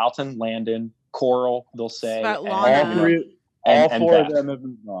want to see Alton, Landon, Coral, they'll say. All four of them have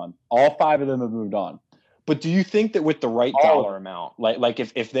moved on. All 5 of them have moved on. But do you think that with the right dollar amount, like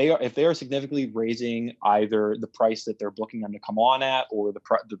if they are significantly raising either the price that they're booking them to come on at, or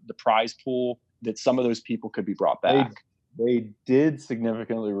the prize pool, that some of those people could be brought back? They did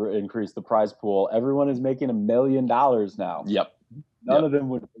significantly increase the prize pool. Everyone is making $1 million now. Yep. None of them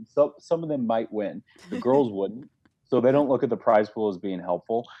would. Some of them might win. The girls wouldn't. So they don't look at the prize pool as being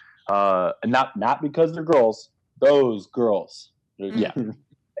helpful. And not because they're girls. Those girls. Yeah.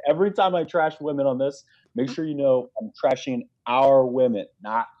 Every time I trash women on this, make sure you know I'm trashing our women,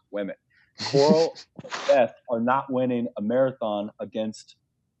 not women. Coral and Beth are not winning a marathon against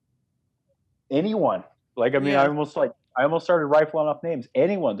anyone. Like, I mean, Yeah. I almost started rifling off names.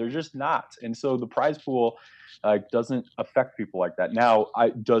 Anyone, they're just not. And so the prize pool doesn't affect people like that. Now,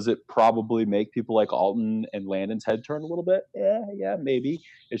 does it probably make people like Alton and Landon's head turn a little bit? Yeah, maybe.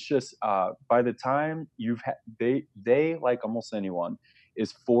 It's just by the time they like almost anyone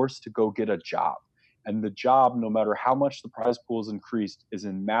is forced to go get a job. And the job, no matter how much the prize pool is increased, is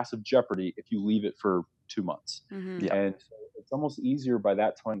in massive jeopardy if you leave it for 2 months. Mm-hmm. Yeah. And so it's almost easier by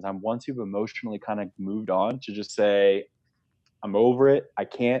that point in time, once you've emotionally kind of moved on, to just say, I'm over it. I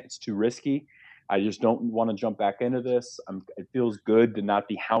can't. It's too risky. I just don't want to jump back into this. It feels good to not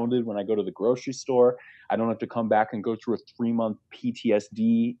be hounded when I go to the grocery store. I don't have to come back and go through a 3-month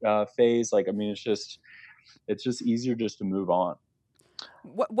PTSD phase. Like, I mean, it's just easier just to move on.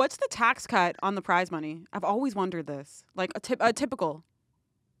 What's the tax cut on the prize money? I've always wondered this. Like a typical.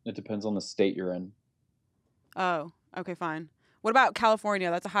 It depends on the state you're in. Oh, okay, fine. What about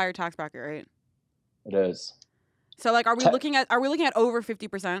California? That's a higher tax bracket, right? It is. So, like, are we looking at over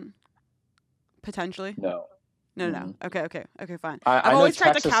 50%? Potentially. No. No. Okay, fine. I always know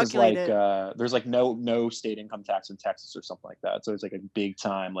tried Texas to calculate is like, it. there's like no state income tax in Texas or something like that. So it's like a big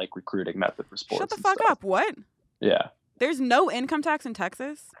time like recruiting method for sports. Shut the fuck up. What? Yeah. There's no income tax in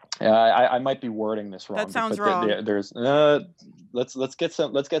Texas? Yeah, I might be wording this wrong. That sounds wrong. There's let's get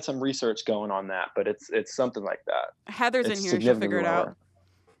some research going on that, but it's something like that. Heather's in here; she'll figure it out.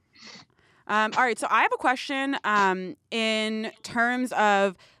 All right, so I have a question in terms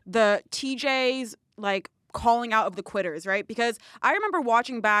of the TJ's like calling out of the quitters, right? Because I remember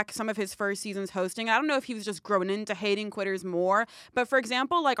watching back some of his first seasons hosting. I don't know if he was just grown into hating quitters more, but for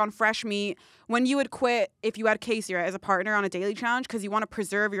example, like on Fresh Meat, when you would quit if you had Casey, right, as a partner on a daily challenge because you want to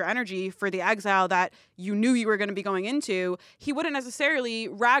preserve your energy for the exile that you knew you were going to be going into, he wouldn't necessarily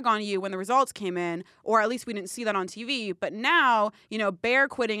rag on you when the results came in, or at least we didn't see that on TV. But now, you know, Bear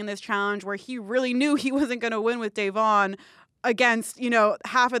quitting in this challenge where he really knew he wasn't going to win with Devon against, you know,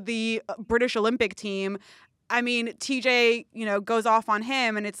 half of the British Olympic team. I mean, TJ, you know, goes off on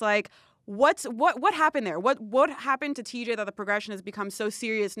him, and it's like, what happened there? What happened to TJ that the progression has become so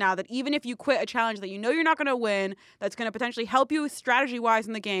serious now that even if you quit a challenge that you know you're not going to win, that's going to potentially help you strategy-wise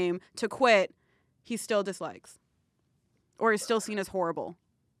in the game to quit, he still dislikes, or is still seen as horrible?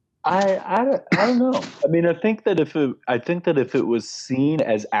 I don't know. I mean, I think that if it was seen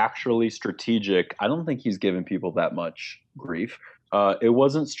as actually strategic, I don't think he's given people that much grief. It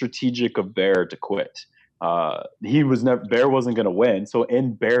wasn't strategic of Bear to quit. Bear wasn't going to win. So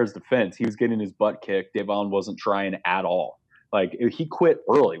in Bear's defense, he was getting his butt kicked. Devon wasn't trying at all. Like, he quit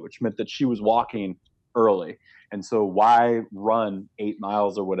early, which meant that she was walking early. And so why run 8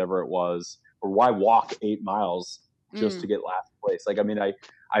 miles or whatever it was, or why walk 8 miles just to get last place? Like, I mean,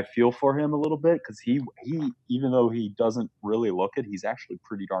 I feel for him a little bit because he even though he doesn't really look it, he's actually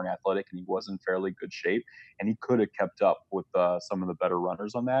pretty darn athletic, and he was in fairly good shape, and he could have kept up with some of the better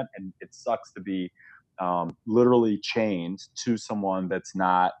runners on that. And it sucks to be literally chained to someone that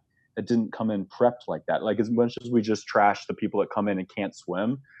didn't come in prepped like that. Like, as much as we just trash the people that come in and can't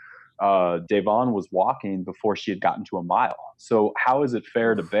swim, Devon was walking before she had gotten to a mile. So how is it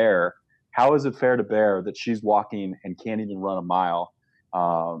fair to Bear? How is it fair to Bear that she's walking and can't even run a mile?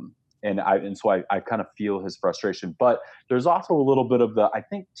 And so I kind of feel his frustration, but there's also a little bit of I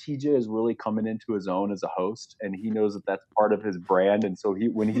think TJ is really coming into his own as a host, and he knows that that's part of his brand. And so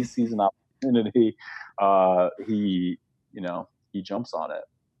when he sees an opportunity, he jumps on it.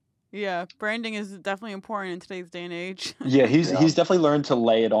 Yeah, branding is definitely important in today's day and age. Yeah, he's definitely learned to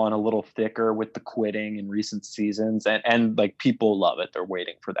lay it on a little thicker with the quitting in recent seasons, and like, people love it. They're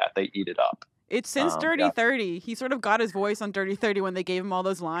waiting for that. They eat it up. It's since Dirty 30. He sort of got his voice on Dirty 30 when they gave him all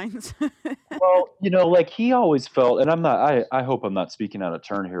those lines. Well, like, he always felt, and I hope I'm not speaking out of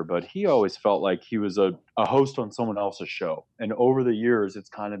turn here, but he always felt like he was a host on someone else's show. And over the years, it's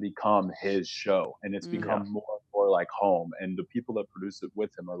kind of become his show, and it's become more and more like home. And the people that produce it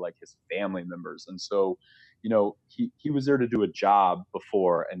with him are like his family members. And so, he was there to do a job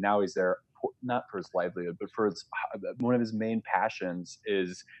before, and now he's there not for his livelihood, but for one of his main passions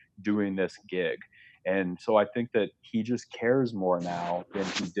is doing this gig. And so I think that he just cares more now than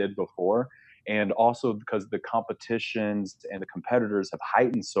he did before. And also because the competitions and the competitors have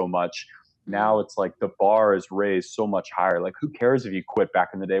heightened so much, now it's like the bar is raised so much higher. Like, who cares if you quit back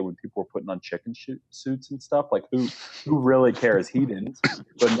in the day when people were putting on chicken suits and stuff? Like, who really cares? He didn't.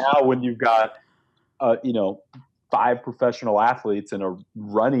 But now when you've got, 5 professional athletes in a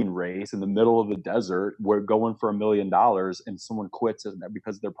running race in the middle of the desert, we're going for $1 million, and someone quits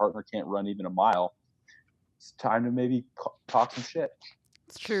because their partner can't run even a mile, it's time to maybe talk some shit.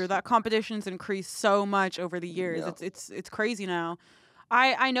 It's true. That competition's increased so much over the years. Yeah. It's crazy now.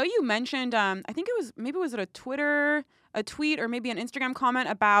 I know you mentioned I think was it a tweet or maybe an Instagram comment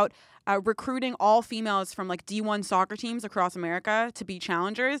about recruiting all females from like D1 soccer teams across America to be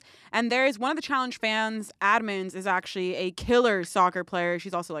challengers. And there's one of the challenge fans admins is actually a killer soccer player.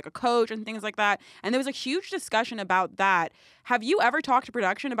 She's also like a coach and things like that. And there was a huge discussion about that. Have you ever talked to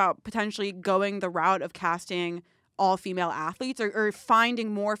production about potentially going the route of casting all female athletes or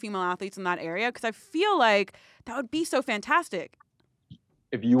finding more female athletes in that area? Because I feel like that would be so fantastic.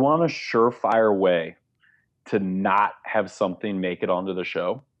 If you want a surefire way to not have something make it onto the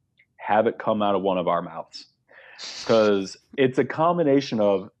show, have it come out of one of our mouths. Because it's a combination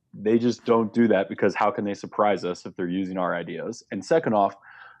of they just don't do that because how can they surprise us if they're using our ideas? And second off,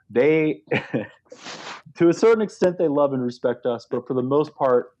 they, to a certain extent, they love and respect us, but for the most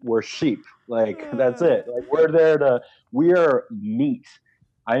part, we're sheep. Like, that's it. Like, we are meat.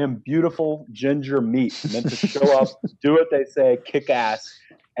 I am beautiful ginger meat meant to show up, do what they say, kick ass,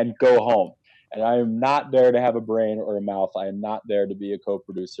 and go home. And I am not there to have a brain or a mouth. I am not there to be a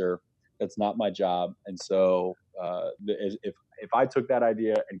co-producer. That's not my job. And so if I took that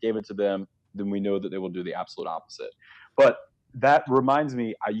idea and gave it to them, then we know that they will do the absolute opposite. But that reminds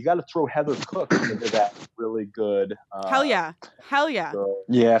me, you got to throw Heather Cook into that really good. Hell yeah.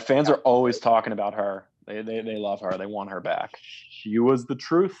 Yeah, fans are always talking about her. They love her. They want her back. She was the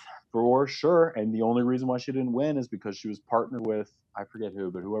truth for sure. And the only reason why she didn't win is because she was partnered with, I forget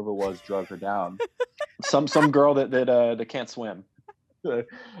who, but whoever was drug her down. Some girl that can't swim.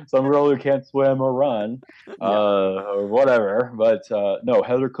 Some girl who can't swim or run, or whatever. But no,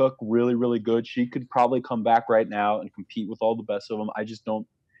 Heather Cook, really, really good. She could probably come back right now and compete with all the best of them. I just don't.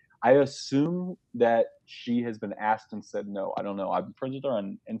 I assume that she has been asked and said no. I don't know. I've been friends with her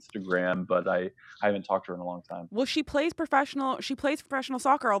on Instagram, but I haven't talked to her in a long time. Well, she plays professional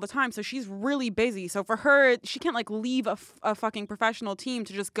soccer all the time, so she's really busy. So for her, she can't like leave a fucking professional team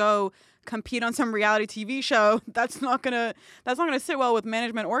to just go compete on some reality TV show. That's not gonna sit well with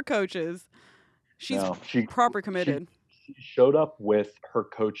management or coaches. She's proper committed. She showed up with her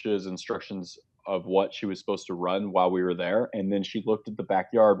coach's instructions of what she was supposed to run while we were there, and then she looked at the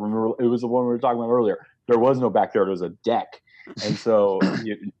backyard. Remember, it was the one we were talking about earlier. There was no backyard; it was a deck. And so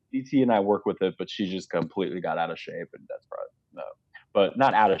DT and I work with it, but she just completely got out of shape, and that's probably no, but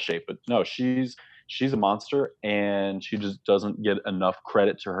not out of shape. But no, she's a monster, and she just doesn't get enough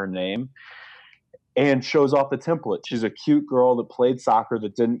credit to her name. And shows off the template. She's a cute girl that played soccer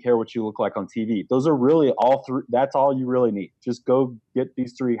that didn't care what you look like on TV. Those are really all three. That's all you really need. Just go get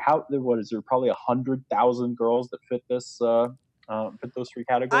these three. What is there? Probably 100,000 girls that fit this. Fit those three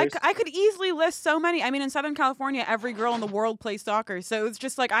categories. I could easily list so many. I mean, in Southern California, every girl in the world plays soccer. So it's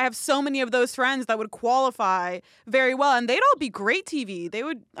just like I have so many of those friends that would qualify very well, and they'd all be great TV. They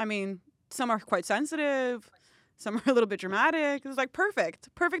would. I mean, some are quite sensitive, some are a little bit dramatic. It's like perfect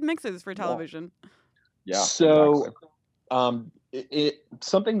mixes for television. Yeah. So, exactly.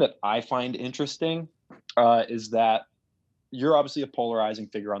 Something that I find interesting is that you're obviously a polarizing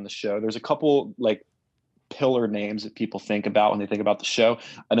figure on the show. There's a couple like pillar names that people think about when they think about the show,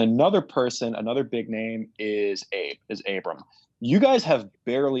 and another big name is Abram. You guys have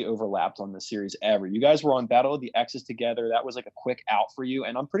barely overlapped on this series ever. You guys were on Battle of the Exes together. That was like a quick out for you.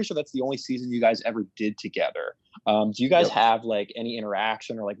 And I'm pretty sure that's the only season you guys ever did together. Do you guys have like any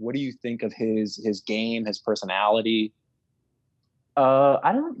interaction or like, what do you think of his game, his personality?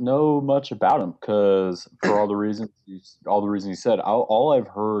 I don't know much about him because for all the reasons you said, all I've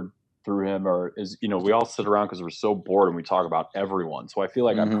heard through him is, we all sit around because we're so bored and we talk about everyone. So I feel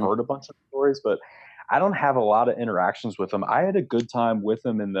like I've heard a bunch of stories, but I don't have a lot of interactions with him. I had a good time with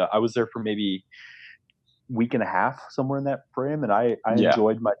him I was there for maybe week and a half, somewhere in that frame. And I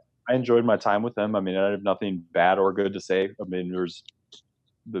enjoyed my time with him. I mean, I have nothing bad or good to say. I mean,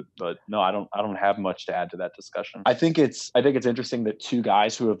 but no, I don't have much to add to that discussion. I think it's interesting that two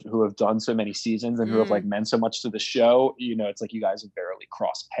guys who have done so many seasons and who have like meant so much to the show, it's like you guys have barely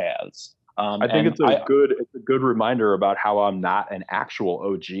crossed paths. I think it's a good reminder about how I'm not an actual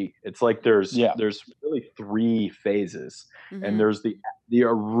OG. It's like there's really three phases, and there's the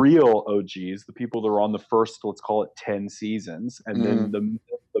real OGs, the people that are on the first, let's call it 10 seasons, and then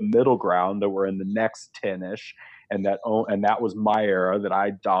the middle ground that were in the next 10-ish, and that was my era that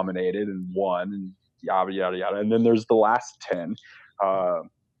I dominated and won, and yada yada yada. And then there's the last 10,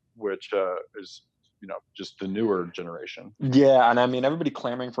 which is just the newer generation. Yeah, and I mean everybody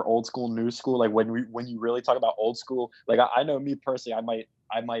clamoring for old school, new school. Like when you really talk about old school, like I know me personally,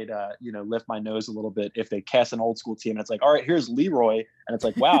 I might lift my nose a little bit if they cast an old school team and it's like, all right, here's Leroy, and it's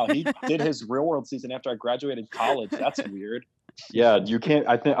like, wow, he did his real world season after I graduated college. That's weird. Yeah, you can't.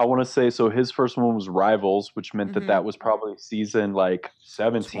 I want to say so. His first one was Rivals, which meant that was probably season like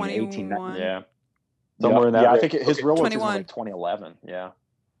 17, 18, 21. Yeah. somewhere in that. Yeah, I range. think his real one season was 21. like 2011. Yeah.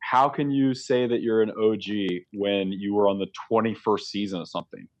 How can you say that you're an OG when you were on the 21st season of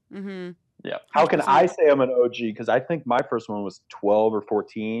something? Mm-hmm. Yeah. How can 100%. I say I'm an OG? Because I think my first one was 12 or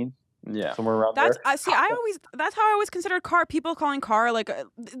 14. Yeah. Somewhere around That's there. that's how I always considered Car. People calling Car like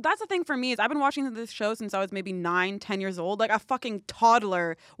that's the thing for me is I've been watching this show since I was maybe 9, 10 years old, like a fucking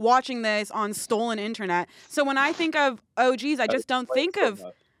toddler watching this on stolen internet. So when I think of OGs, I just don't think of.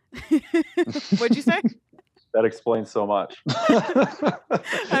 What'd you say? That explains so much.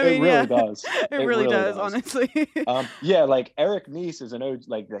 I mean, it really does. It really does, honestly. Yeah, like Eric Nies is an OG.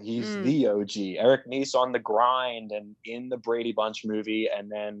 Like he's the OG. Eric Nies on The Grind and in the Brady Bunch movie,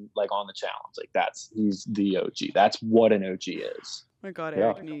 and then like on The Challenge. Like he's the OG. That's what an OG is. Oh my God,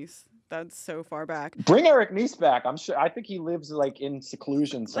 Eric Nies. That's so far back. Bring Eric Nies back. I think he lives like in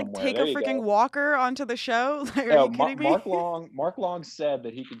seclusion somewhere. Like take a freaking walker onto the show. Like, are you kidding me? Mark Long said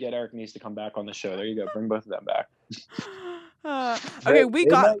that he could get Eric Nies to come back on the show. There you go. Bring both of them back. Okay, we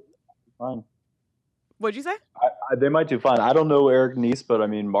got. Fine. What'd you say? They might do fine. I don't know Eric Nies, but I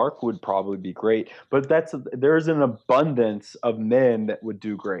mean Mark would probably be great. But there's an abundance of men that would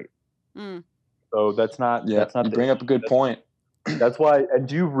do great. So that's not. Yeah, that's not. You bring up a good point. That's why. And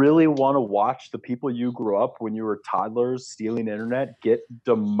do you really want to watch the people you grew up when you were toddlers stealing internet get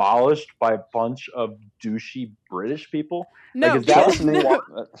demolished by a bunch of douchey British people? No, like, is that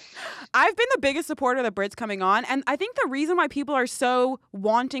no. I've been the biggest supporter of the Brits coming on, and I think the reason why people are so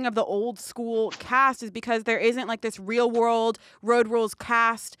wanting of the old school cast is because there isn't like this real world Road Rules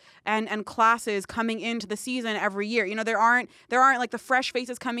cast and classes coming into the season every year. You know, there aren't like the fresh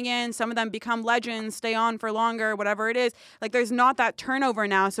faces coming in. Some of them become legends, stay on for longer, whatever it is. Like there's not that turnover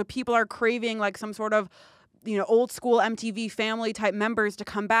now, so people are craving like some sort of, you know, old school MTV family type members to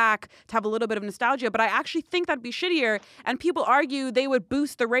come back to have a little bit of nostalgia. But I actually think that'd be shittier. And people argue they would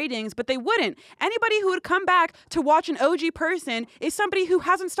boost the ratings, but they wouldn't. Anybody who would come back to watch an OG person is somebody who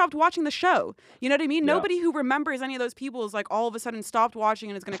hasn't stopped watching the show. You know what I mean? Yeah. Nobody who remembers any of those people is like all of a sudden stopped watching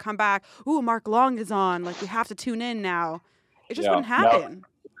and is going to come back. Ooh, Mark Long is on. Like we have to tune in now. It just wouldn't happen.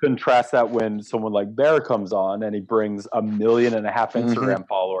 Contrast that when someone like Bear comes on and he brings 1.5 million Instagram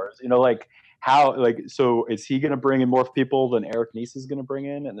followers. You know, like how, like, so is he going to bring in more people than Eric Nies is going to bring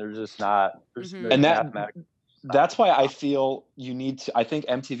in? And there's just not. And that's why I feel you need to. I think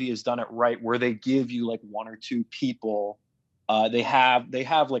MTV has done it right, where they give you like 1 or 2 people. They have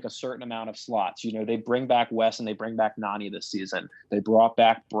like a certain amount of slots. You know, they bring back Wes and they bring back Nani this season. They brought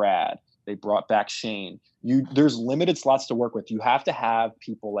back Brad. They brought back Shane. There's limited slots to work with. You have to have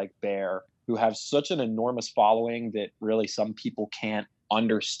people like Bear who have such an enormous following that really some people can't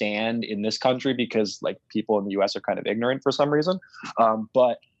understand in this country because like people in the US are kind of ignorant for some reason.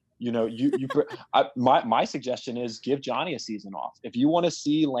 But you know, my suggestion is give Johnny a season off. If you want to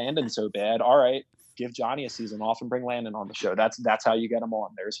see Landon so bad, all right, give Johnny a season off and bring Landon on the show. That's how you get him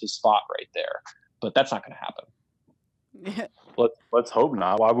on. There's his spot right there. But that's not going to happen. Let's hope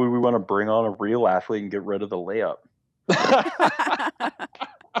not. Why would we want to bring on a real athlete and get rid of the layup?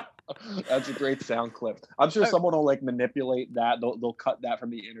 That's a great sound clip. I'm sure someone will like manipulate that. They'll cut that from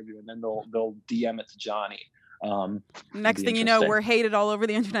the interview and then they'll DM it to Johnny. Next thing you know, we're hated all over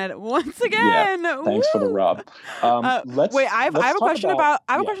the internet once again. Yeah, thanks for the rub. Wait, I have a question about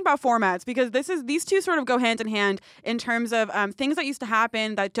formats, because these two sort of go hand in hand in terms of things that used to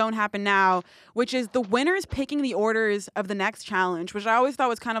happen that don't happen now, which is the winners picking the orders of the next challenge, which I always thought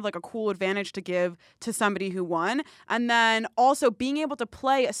was kind of like a cool advantage to give to somebody who won, and then also being able to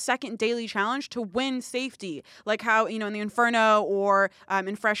play a second daily challenge to win safety, like how, you know, in the Inferno or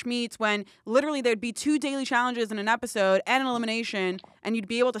in Fresh Meats, when literally there'd be 2 daily challenges in an episode and an elimination, and you'd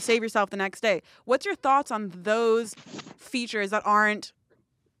be able to save yourself the next day. What's your thoughts on those features that aren't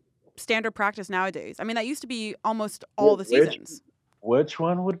standard practice nowadays? I mean, that used to be almost all the seasons. Which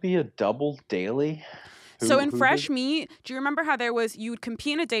one would be a double daily? So in Fresh Meat, do you remember how you would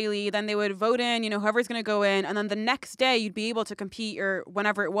compete in a daily, then they would vote in, you know, whoever's going to go in, and then the next day you'd be able to compete, or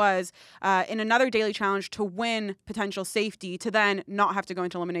whenever it was, in another daily challenge to win potential safety to then not have to go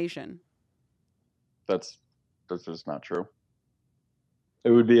into elimination? That's just not true.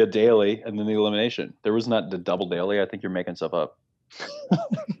 It would be a daily and then the elimination. There was not the double daily. I think you're making stuff up.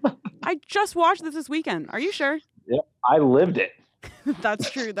 I just watched this weekend. Are you sure? Yeah, I lived it. That's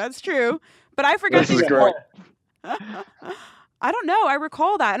true. But I forgot the important. I don't know. I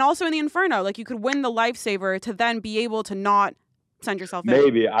recall that. And also in the Inferno, like you could win the lifesaver to then be able to not send yourself in.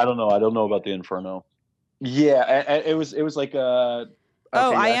 Maybe. I don't know. I don't know about the Inferno. Yeah, and it was like a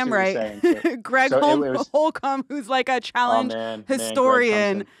Oh, I yeah, see am what you're right. saying. So, Greg so it was. Holcomb, who's like a Oh challenge man, Greg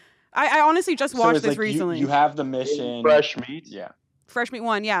historian. Thompson. I honestly just So watched it's this like recently. you have the mission. Fresh meat. Yeah. Fresh Meat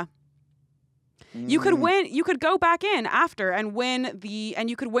 1, yeah. You could win. You could go back in after and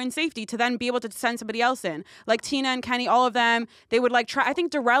you could win safety to then be able to send somebody else in. Like Tina and Kenny, all of them, they would like try. I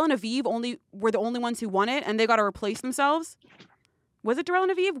think Darrell and Aviv were the only ones who won it, and they got to replace themselves. Was it Darrell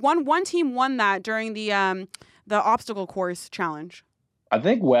and Aviv? One team won that during the obstacle course challenge. I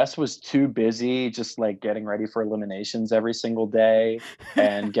think Wes was too busy just like getting ready for eliminations every single day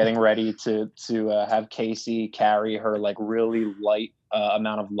and getting ready to have Casey carry her like really light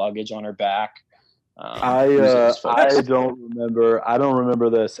amount of luggage on her back. I don't remember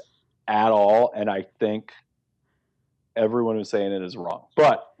this at all, and I think everyone who's saying it is wrong.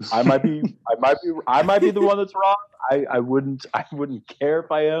 But I might be the one that's wrong. I wouldn't care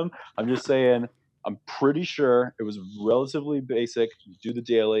if I am. I'm just saying I'm pretty sure it was relatively basic. You do the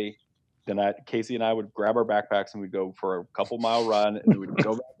daily, then Casey and I would grab our backpacks and we'd go for a couple mile run, and then we'd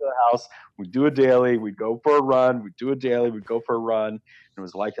go back to the house. We'd do a daily. We'd go for a run. We'd do a daily. We'd go for a run. And it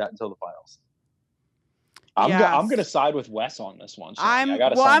was like that until the finals. I'm gonna side with Wes on this one. I'm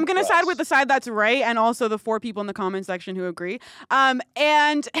gonna side with the side that's right, and also the 4 people in the comment section who agree. And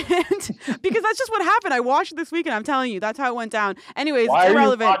because that's just what happened. I watched it this weekend. I'm telling you, that's how it went down. Anyways, why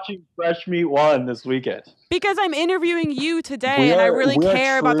irrelevant. Are you watching Fresh Meat 1 this weekend? Because I'm interviewing you today, and I really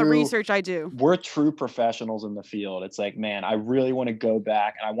care about the research I do. We're true professionals in the field. It's like, man, I really want to go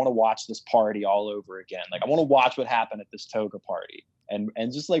back and I want to watch this party all over again. Like, I want to watch what happened at this toga party. And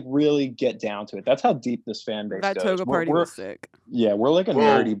just like really get down to it. That's how deep this fan base goes. That toga party was sick. Yeah, we're like a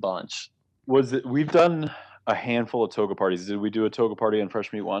nerdy bunch. We've done a handful of toga parties. Did we do a toga party on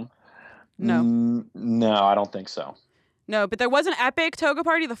Fresh Meat 1? No. No, I don't think so. No, but there was an epic toga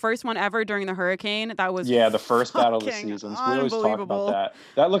party, the first one ever during the hurricane. That was the first battle of the seasons. We always talk about that.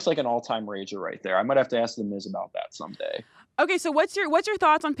 That looks like an all-time rager right there. I might have to ask the Miz about that someday. Okay, so what's your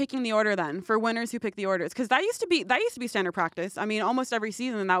thoughts on picking the order then for winners who pick the orders? Because that used to be standard practice. I mean, almost every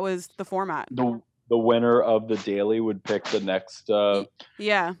season that was the format. The winner of the daily would pick the next. The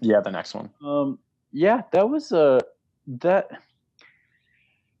next one. That was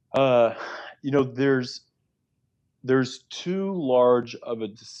there's too large of a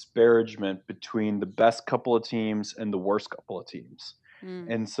disparagement between the best couple of teams and the worst couple of teams,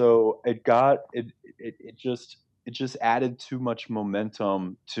 and so it just added too much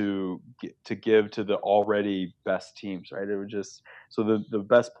momentum to give to the already best teams, right? It would just so the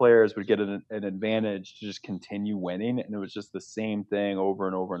best players would get an advantage to just continue winning, and it was just the same thing over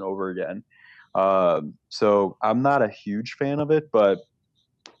and over and over again. So I'm not a huge fan of it, but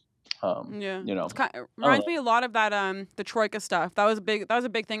it reminds me a lot of that the Troika stuff. That was a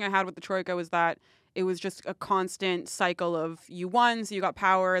big thing I had with the Troika, was that it was just a constant cycle of you won, so you got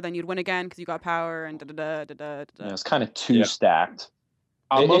power, then you'd win again because you got power, and da-da-da. Yeah, it's kind of too stacked.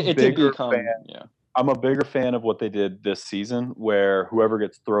 I'm a bigger fan of what they did this season, where whoever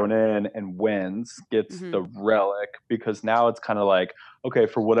gets thrown in and wins gets the relic, because now it's kind of like, okay,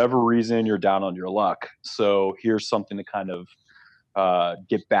 for whatever reason, you're down on your luck. So here's something to kind of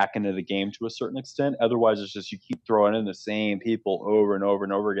get back into the game to a certain extent. Otherwise, it's just you keep throwing in the same people over and over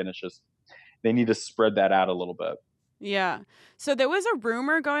and over again. It's just they need to spread that out a little bit. Yeah. So there was a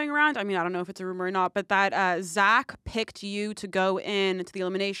rumor going around. I mean, I don't know if it's a rumor or not, but that Zach picked you to go in to the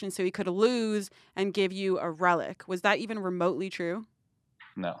elimination so he could lose and give you a relic. Was that even remotely true?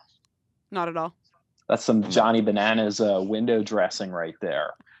 No. Not at all. That's some Johnny Bananas window dressing right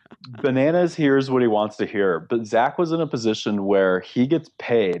there. Bananas hears what he wants to hear, but Zach was in a position where he gets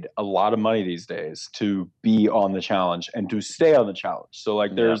paid a lot of money these days to be on the challenge and to stay on the challenge. So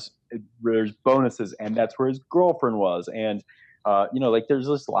like there's bonuses, and that's where his girlfriend was, and there's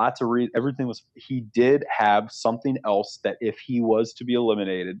just lots of everything was. He did have something else that if he was to be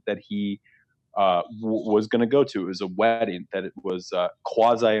eliminated, that he was going to go to. It was a wedding that it was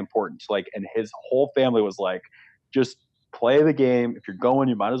quasi important. Like, and his whole family was like, just play the game. If you're going,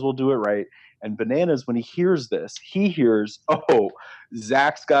 you might as well do it right. And Bananas, when he hears this, he hears, oh,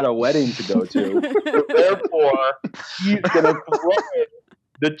 Zach's got a wedding to go to. So therefore, he's going to throw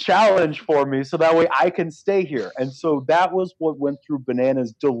the challenge for me so that way I can stay here. And so that was what went through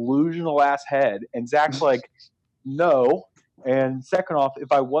Bananas' delusional ass head. And Zach's like, no. And second off,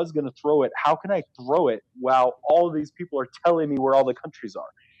 if I was going to throw it, how can I throw it while all of these people are telling me where all the countries are?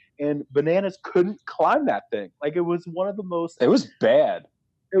 And Bananas couldn't climb that thing. Like, it was one of the most... It was bad.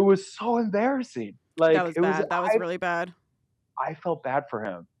 It was so embarrassing. Like, that was bad. That was really bad. I felt bad for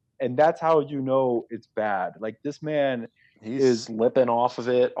him. And that's how you know it's bad. Like, this man... He's slipping off of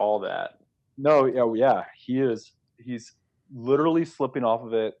it, all that. No, yeah, he is. He's literally slipping off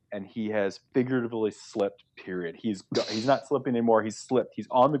of it, and he has figuratively slipped. Period. He's not slipping anymore. He's slipped. He's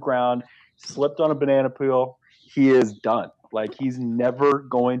on the ground. Slipped on a banana peel. He is done. Like, he's never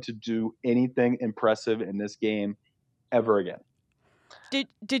going to do anything impressive in this game ever again.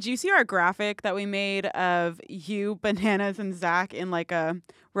 Did you see our graphic that we made of you, Bananas, and Zach in like a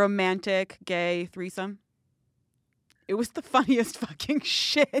romantic gay threesome? It was the funniest fucking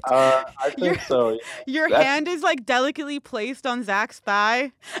shit. I think so. Your hand is like delicately placed on Zach's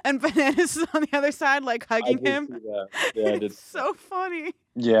thigh, and Bananas is on the other side, like hugging him. Yeah, I did. It's so funny.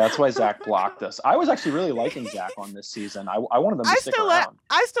 Yeah, that's why Zach blocked us. I was actually really liking Zach on this season. I wanted them to stick around.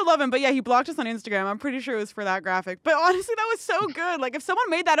 I still love him, but yeah, he blocked us on Instagram. I'm pretty sure it was for that graphic. But honestly, that was so good. Like, if someone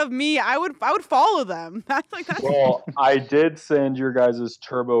made that of me, I would follow them. That's. Well, I did send your guys'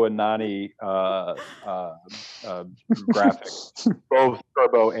 Turbo and Nani graphics, both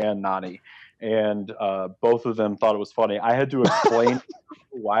Turbo and Nani, and both of them thought it was funny. I had to explain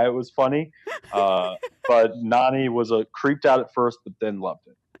why it was funny, but Nani was creeped out at first, but then loved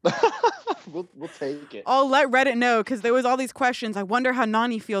it. We'll take it. I'll let Reddit know, because there was all these questions. I wonder how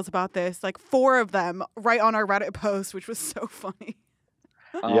Nani feels about this. Like 4 of them right on our Reddit post, which was so funny.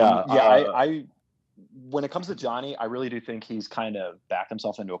 I when it comes to Johnny, I really do think he's kind of backed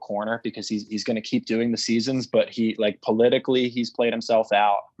himself into a corner, because he's going to keep doing the seasons, but he, like, politically, he's played himself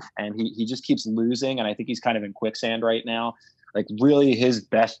out, and he just keeps losing, and I think he's kind of in quicksand right now. Like, really, his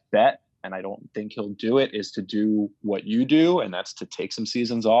best bet, and I don't think he'll do it, is to do what you do, and that's to take some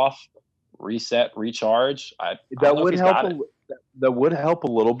seasons off, reset, recharge. That would help. That would help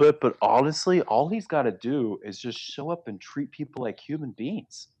a little bit, but honestly, all he's got to do is just show up and treat people like human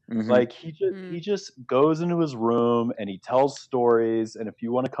beings. Mm-hmm. Like, he just goes into his room and he tells stories. And if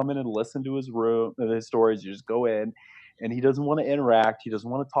you want to come in and listen to his stories, you just go in. And he doesn't want to interact. He doesn't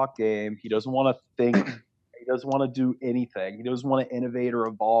want to talk game. He doesn't want to think. He doesn't want to do anything. He doesn't want to innovate or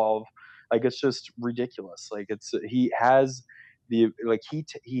evolve. Like, it's just ridiculous. Like, he has the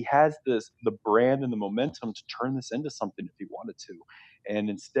brand and the momentum to turn this into something if he wanted to. And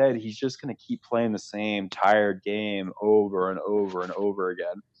instead, he's just going to keep playing the same tired game over and over and over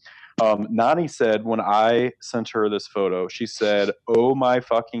again. Nani said, when I sent her this photo, she said, "Oh my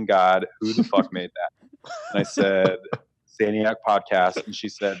fucking God, who the fuck made that?" And I said, "Saniac Podcast." And she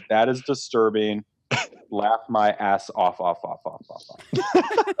said, "That is disturbing. Laugh my ass off.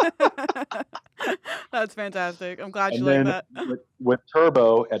 That's fantastic. I'm glad you like that. With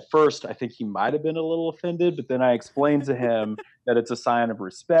Turbo, at first, I think he might have been a little offended, but then I explained to him that it's a sign of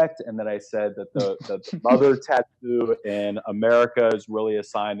respect, and that I said that the mother tattoo in America is really a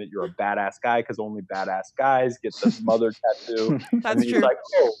sign that you're a badass guy, because only badass guys get the mother tattoo. That's true. He's like,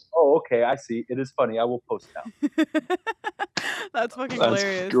 oh, okay, I see. It is funny. I will post now. That's fucking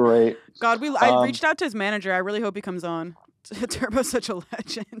hilarious. Great. God, I reached out to his manager. I really hope he comes on. Turbo's such a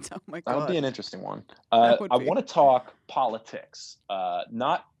legend. Oh my God. That would be an interesting one. I want to talk politics.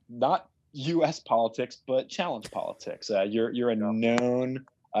 Not U.S. politics, but challenge politics. You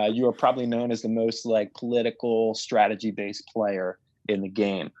are probably known as the most, like, political strategy-based player in the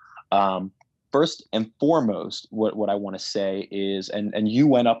game. First and foremost, what I want to say is, and you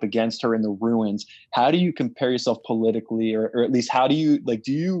went up against her in the ruins. How do you compare yourself politically, or at least how do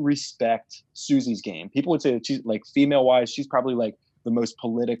you respect Susie's game? People would say that she's, like, female-wise, she's probably, like, the most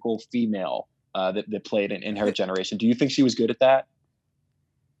political female that played in her generation. Do you think she was good at that?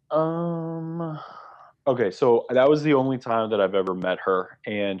 Okay, so that was the only time that I've ever met her,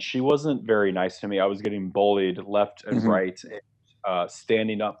 and she wasn't very nice to me. I was getting bullied left and right.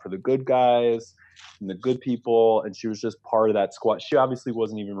 Standing up for the good guys and the good people, and she was just part of that squad. She obviously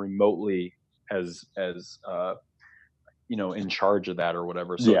wasn't even remotely as in charge of that or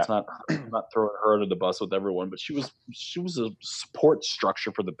whatever. So it's not I'm not throwing her under the bus with everyone, but she was a support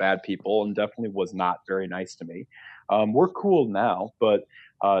structure for the bad people, and definitely was not very nice to me. We're cool now, but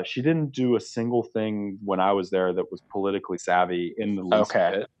she didn't do a single thing when I was there that was politically savvy in the least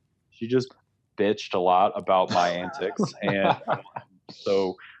bit. She just bitched a lot about my antics, and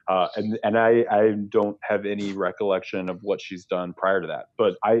so and I don't have any recollection of what she's done prior to that.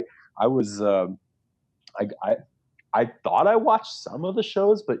 But I was I thought I watched some of the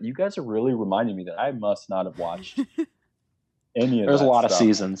shows, but you guys are really reminding me that I must not have watched any of There's that a lot stuff. of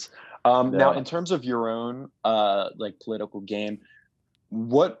seasons. Now, in terms of your own like political game,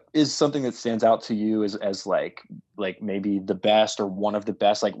 what is something that stands out to you as like maybe the best or one of the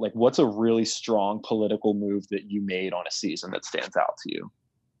best? Like what's a really strong political move that you made on a season that stands out to you?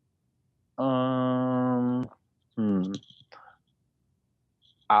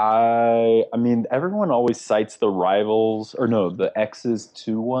 I mean, everyone always cites the Rivals, or no, the X's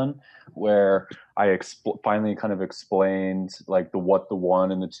 2 one, where I finally kind of explained like the what the 1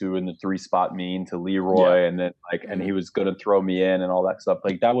 and the 2 and the 3 spot mean to Leroy, and then like, and he was going to throw me in and all that stuff.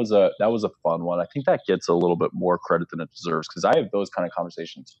 Like that was a fun one. I think that gets a little bit more credit than it deserves because I have those kind of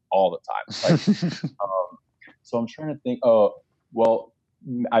conversations all the time. Like, so I'm trying to think. Oh, well,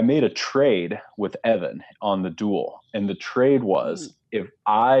 I made a trade with Evan on the duel, and the trade was if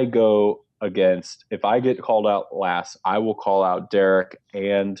I get called out last, I will call out Derek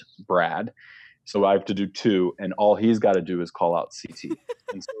and Brad. So I have to do 2, and all he's got to do is call out CT.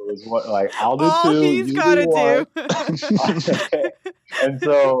 And so it was I'll do all 2. He's got to do. Okay. And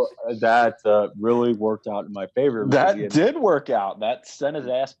so that really worked out in my favor. That did work out. That sent his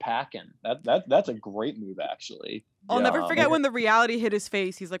ass packing. That's a great move, actually. I'll never forget when the reality hit his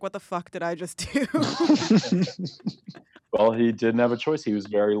face. He's like, "What the fuck did I just do?" Well, he didn't have a choice. He was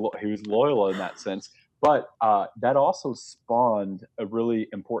he was loyal in that sense. But that also spawned a really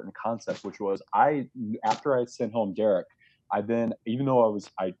important concept, which was after I sent home Derek, even though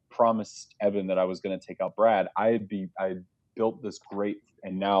I promised Evan that I was going to take out Brad, I built this great,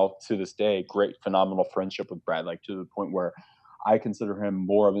 and now to this day, great, phenomenal friendship with Brad, like to the point where I consider him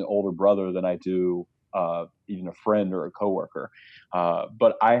more of an older brother than I do even a friend or a coworker.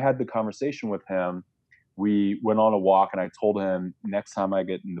 But I had the conversation with him. We went on a walk, and I told him, next time I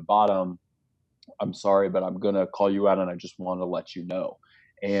get in the bottom, I'm sorry, but I'm going to call you out, and I just want to let you know.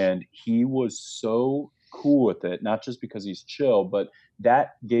 And he was so cool with it, not just because he's chill, but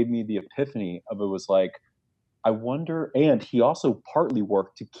that gave me the epiphany of it was like, I wonder, and he also partly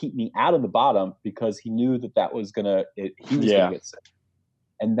worked to keep me out of the bottom because he knew that was he was going to get sick.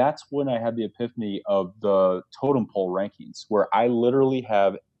 And that's when I had the epiphany of the totem pole rankings, where I literally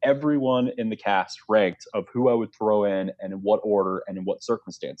have everyone in the cast ranked of who I would throw in and in what order and in what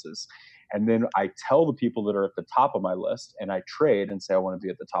circumstances. And then I tell the people that are at the top of my list, and I trade and say, I want to be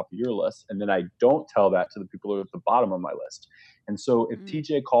at the top of your list. And then I don't tell that to the people who are at the bottom of my list. And so if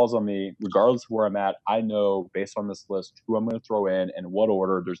TJ calls on me, regardless of where I'm at, I know based on this list who I'm going to throw in and what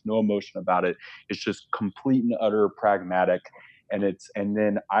order. There's no emotion about it. It's just complete and utter pragmatic. And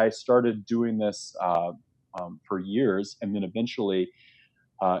then I started doing this for years, and then eventually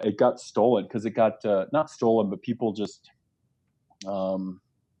it got stolen because it got not stolen, but people just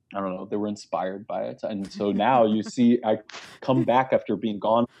I don't know, they were inspired by it. And so now you see I come back after being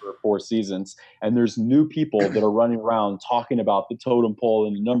gone for 4 seasons, and there's new people that are running around talking about the totem pole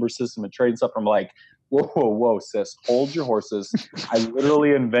and the number system and trading stuff. I'm like, whoa, sis, hold your horses. I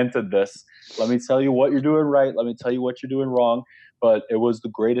literally invented this. Let me tell you what you're doing right. Let me tell you what you're doing wrong. But it was the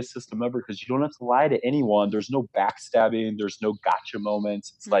greatest system ever because you don't have to lie to anyone. There's no backstabbing. There's no gotcha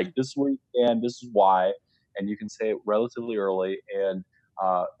moments. It's like, this is where you stand. This is why. And you can say it relatively early. And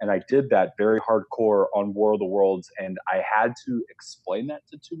I did that very hardcore on War of the Worlds, and I had to explain that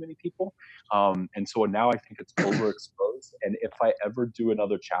to too many people. And so now I think it's overexposed. And if I ever do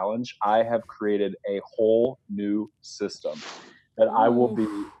another challenge, I have created a whole new system that I will be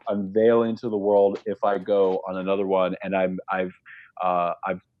unveiling to the world if I go on another one. And I've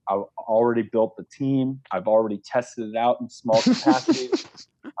already built the team. I've already tested it out in small capacity. It's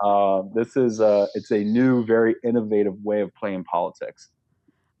a new, very innovative way of playing politics.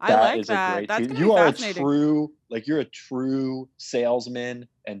 I like that. That's gonna be fascinating. You're a true salesman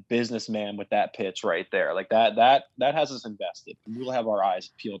and businessman with that pitch right there. Like that has us invested. We'll have our eyes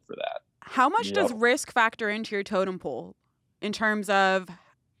peeled for that. How much does risk factor into your totem pole in terms of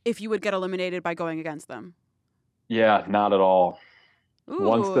if you would get eliminated by going against them? Yeah, not at all. Ooh.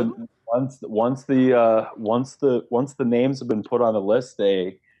 Once the names have been put on the list,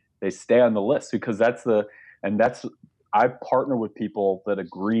 they stay on the list because I partner with people that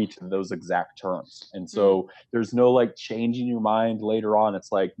agree to those exact terms. And so there's no like changing your mind later on. It's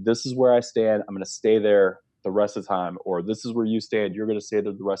like, this is where I stand. I'm going to stay there the rest of the time, or this is where you stand. You're going to stay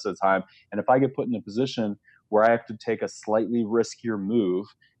there the rest of the time. And if I get put in a position where I have to take a slightly riskier move,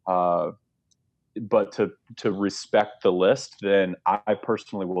 but to respect the list, then I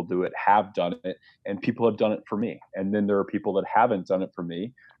personally will do it, have done it, and people have done it for me. And then there are people that haven't done it for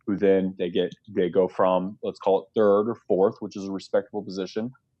me, who then they go from, let's call it third or fourth, which is a respectable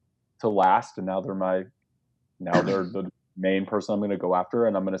position, to last, and now they're the main person I'm going to go after,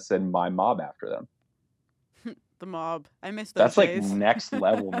 and I'm going to send my mob after them. The mob. I miss those days. Like next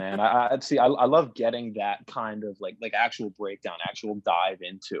level, man. I love getting that kind of like actual breakdown, actual dive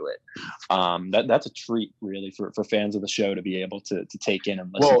into it. That's a treat really for fans of the show to be able to take in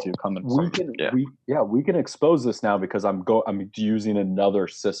and listen to. We can expose this now because I'm using another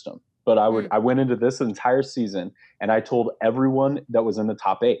system. but I went into this entire season and I told everyone that was in the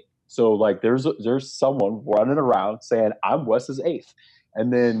top 8. So like there's someone running around saying I'm Wes's 8th.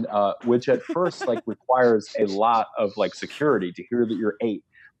 And then which at first like requires a lot of like security to hear that you're 8.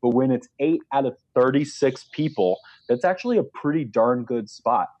 But when it's 8 out of 36 people, that's actually a pretty darn good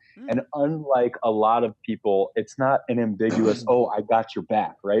spot. And unlike a lot of people, it's not an ambiguous, oh, I got your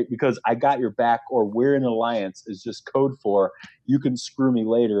back, right? Because I got your back or we're in an alliance is just code for you can screw me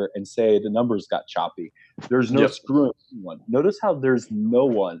later and say the numbers got choppy. There's no screwing anyone. Notice how there's no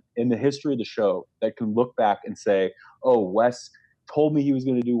one in the history of the show that can look back and say, oh, Wes told me he was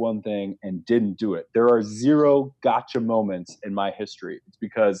going to do one thing and didn't do it. There are 0 gotcha moments in my history. It's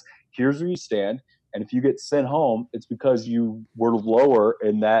because here's where you stand. And if you get sent home, it's because you were lower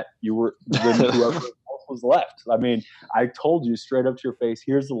in that you were than whoever else was left. I mean, I told you straight up to your face,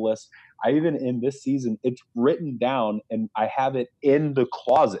 here's the list. I even in this season, it's written down and I have it in the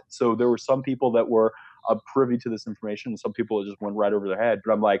closet. So there were some people that were privy to this information and some people it just went right over their head.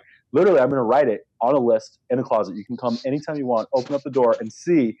 But I'm like, literally, I'm going to write it on a list in a closet. You can come anytime you want, open up the door and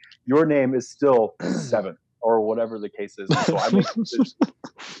see your name is still 7. Or whatever the case is. And so I make decisions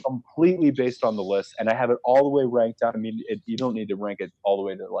completely based on the list, and I have it all the way ranked out. I mean, you don't need to rank it all the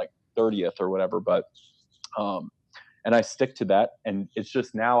way to like 30th or whatever, but and I stick to that. And it's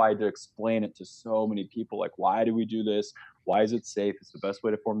just now I had to explain it to so many people, like, why do we do this? Why is it safe? It's the best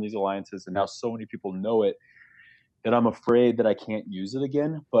way to form these alliances. And now so many people know it that I'm afraid that I can't use it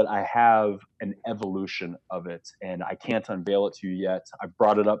again, but I have an evolution of it and I can't unveil it to you yet. I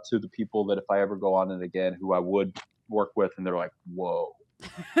brought it up to the people that if I ever go on it again, who I would work with, and they're like, whoa.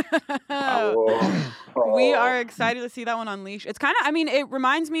 We are excited to see that one unleash. It's kind of, I mean, it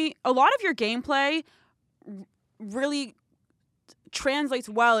reminds me, a lot of your gameplay really translates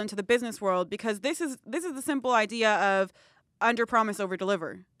well into the business world because this is the simple idea of under promise, over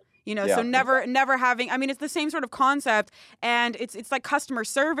deliver. You know, so never having, I mean, it's the same sort of concept and it's like customer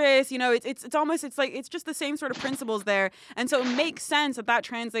service, you know, it's almost, it's like, it's just the same sort of principles there. And so it makes sense that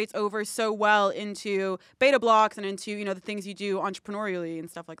translates over so well into beta blocks and into, you know, the things you do entrepreneurially and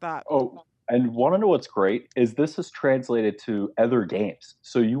stuff like that. Oh, and want to know what's great is this is translated to other games.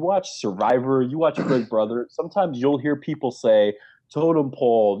 So you watch Survivor, you watch Big Brother. Sometimes you'll hear people say, totem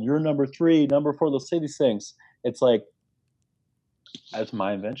pole, you're number 3, number 4, they'll say these things. It's like, that's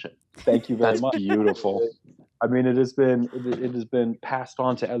my invention. Thank you very much. Beautiful. I mean, it has been passed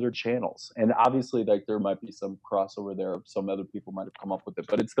on to other channels, and obviously, like there might be some crossover there. Some other people might have come up with it,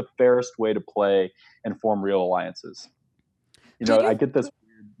 but it's the fairest way to play and form real alliances. You know, I get this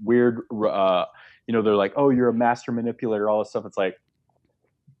weird. You know, they're like, "Oh, you're a master manipulator," all this stuff. It's like,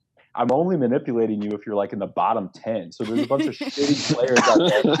 I'm only manipulating you if you're like in the bottom 10. So there's a bunch of shitty players out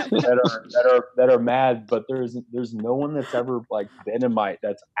there that are mad, but there's no one that's ever like been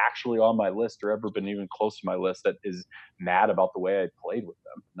that's actually on my list or ever been even close to my list that is mad about the way I played with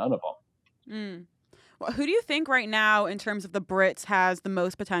them. None of them. Well, who do you think right now, in terms of the Brits, has the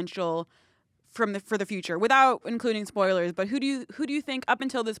most potential for the future, without including spoilers? But who do you think up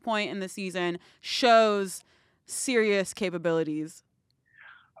until this point in the season shows serious capabilities?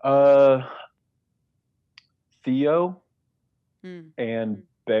 Theo and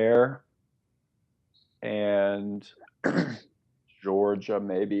Bear and Georgia,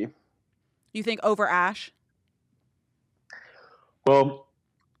 maybe. You think over Ash? Well,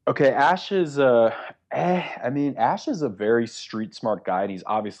 okay, Ash is I mean, Ash is a very street smart guy, and he's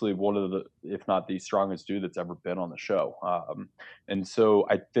obviously one of the, if not the strongest dude that's ever been on the show. And so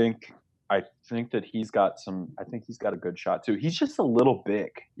I think that he's got a good shot too. He's just a little big,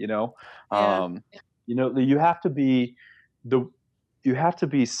 you know. You know, you have to be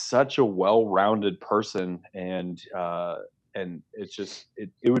such a well-rounded person, and it's just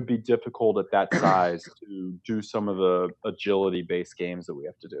it would be difficult at that size to do some of the agility-based games that we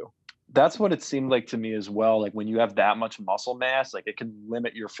have to do. That's what it seemed like to me as well. Like when you have that much muscle mass, like it can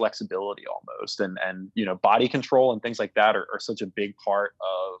limit your flexibility almost. And you know, body control and things like that are such a big part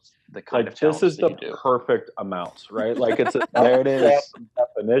of the kind of this is the perfect amount, right? Like it's there it is.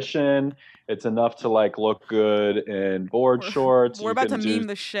 Definition. It's enough to like look good in board shorts. We're about to meme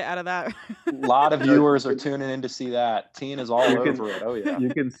the shit out of that. A lot of viewers are tuning in to see that. Teen is all over it. Oh yeah. You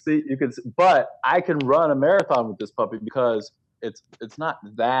can see, but I can run a marathon with this puppy because it's not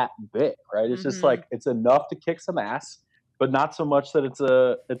that big, right? It's just like it's enough to kick some ass, but not so much that it's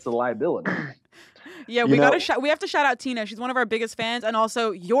a liability. Yeah, we have to shout out Tina. She's one of our biggest fans and also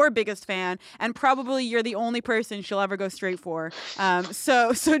your biggest fan, and probably you're the only person she'll ever go straight for.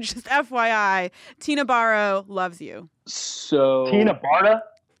 So just FYI, Tina Barrow loves you. So Tina Barta?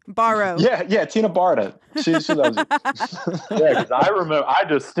 Barrow. Yeah, Tina Barta. She loves you. Yeah, because I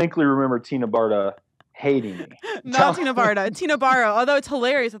distinctly remember Tina Barta hating me. Not Tina Barta. Tina Barrow. Although it's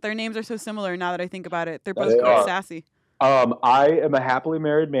hilarious that their names are so similar now that I think about it. They're both quite sassy. I am a happily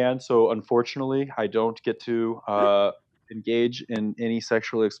married man, so unfortunately, I don't get to engage in any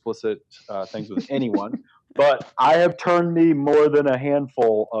sexually explicit things with anyone. But I have turned me more than a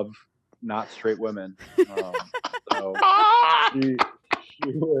handful of not straight women. So she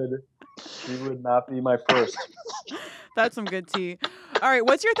would not be my first. That's some good tea. All right,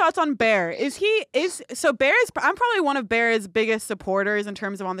 what's your thoughts on Bear? I'm probably one of Bear's biggest supporters in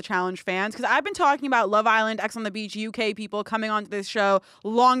terms of On the Challenge fans, because I've been talking about Love Island, X on the Beach, UK people coming onto this show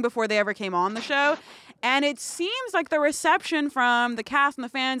long before they ever came on the show. And it seems like the reception from the cast and the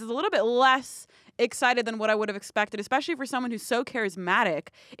fans is a little bit less excited than what I would have expected, especially for someone who's so charismatic.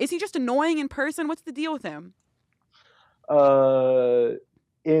 Is he just annoying in person? What's the deal with him?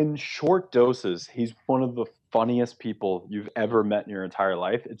 In short doses, he's one of the funniest people you've ever met in your entire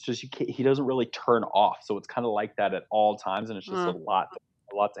life. It's just he doesn't really turn off, so it's kind of like that at all times, and it's just a lot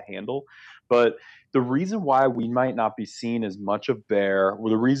to handle. But the reason why we might not be seen as much of Bear, or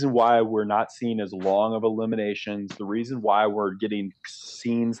the reason why we're not seen as long of eliminations, the reason why we're getting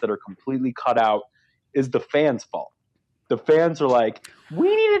scenes that are completely cut out, is the fans' fault. The fans are like,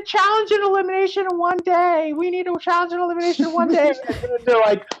 we need a challenge and elimination in one day. We need a challenge and elimination in one day. And they're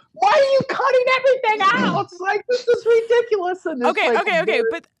like, why are you cutting everything out? It's like, this is ridiculous. And okay.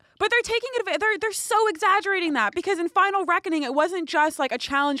 But they're taking it. They're so exaggerating that, because in Final Reckoning, it wasn't just like a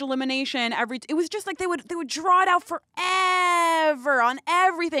challenge elimination. It was just like they would draw it out forever on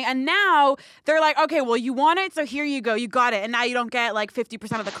everything. And now they're like, okay, well, you want it, so here you go, you got it. And now you don't get like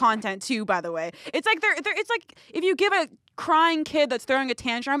 50% of the content too. By the way, it's like it's like if you give a crying kid that's throwing a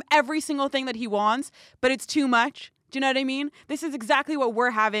tantrum every single thing that he wants, but it's too much. Do you know what I mean? This is exactly what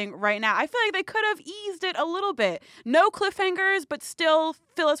we're having right now. I feel like they could have eased it a little bit. No cliffhangers, but still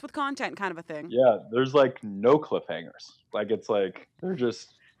fill us with content, kind of a thing. Yeah, there's like no cliffhangers. Like, it's like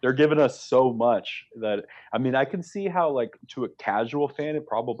they're giving us so much that, I mean, I can see how, like, to a casual fan, it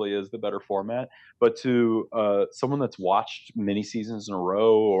probably is the better format. But to someone that's watched many seasons in a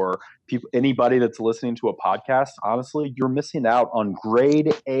row, or anybody that's listening to a podcast, honestly, you're missing out on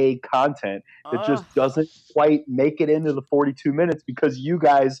grade A content that just doesn't quite make it into the 42 minutes because you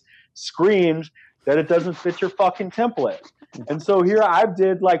guys screamed that it doesn't fit your fucking template. And so here I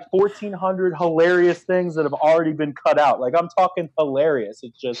did like 1,400 hilarious things that have already been cut out. Like, I'm talking hilarious.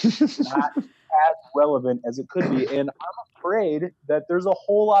 It's just not as relevant as it could be. And I'm afraid that there's a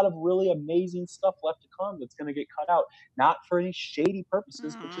whole lot of really amazing stuff left to come that's going to get cut out. Not for any shady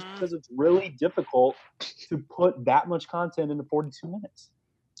purposes, but just because it's really difficult to put that much content into 42 minutes.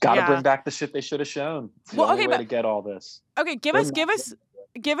 Got to bring back the shit they should have shown. It's the only way to get all this. Okay, give us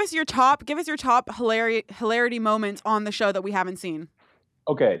your top hilarity moments on the show that we haven't seen.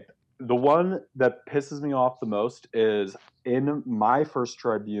 Okay, the one that pisses me off the most is in my first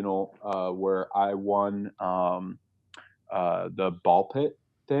tribunal, where I won the ball pit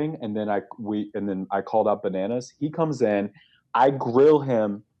thing, and then I called out Bananas. He comes in, I grill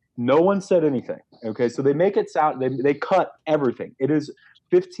him. No one said anything. Okay, so they make it sound, they cut everything. It is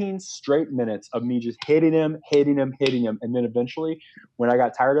 15 straight minutes of me just hitting him. And then eventually, when I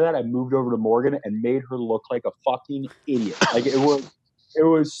got tired of that, I moved over to Morgan and made her look like a fucking idiot. Like, it was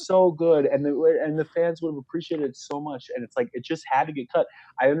so good. And the fans would have appreciated it so much. And it's like, it just had to get cut.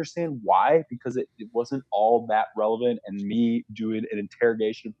 I understand why, because it wasn't all that relevant. And me doing an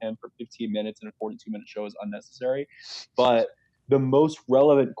interrogation of him for 15 minutes in a 42-minute show is unnecessary. But the most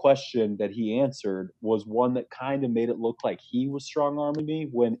relevant question that he answered was one that kind of made it look like he was strong-arming me,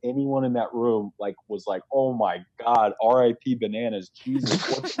 when anyone in that room was like, oh my God, R.I.P. Bananas,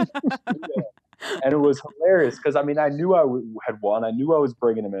 Jesus. And it was hilarious because, I mean, I knew I had won. I knew I was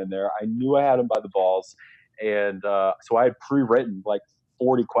bringing him in there. I knew I had him by the balls. And so I had pre-written like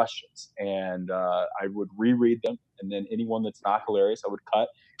 40 questions, and I would reread them. And then anyone that's not hilarious, I would cut,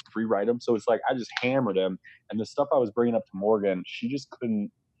 rewrite them. So it's like I just hammered him. And the stuff I was bringing up to Morgan, she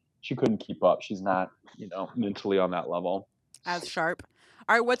couldn't keep up. She's not, mentally on that level. As sharp.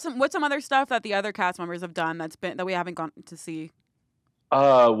 All right, what's some other stuff that the other cast members have done that we haven't gone to see?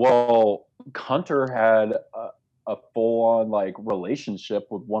 Well, Hunter had a full-on like relationship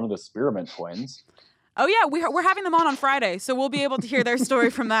with one of the Spearmint twins. Oh yeah, we're having them on Friday, so we'll be able to hear their story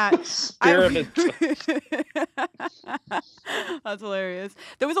from that. Spearmint. That's hilarious.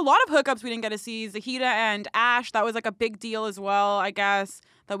 There was a lot of hookups we didn't get to see. Zahida and Ash, that was like a big deal as well, I guess,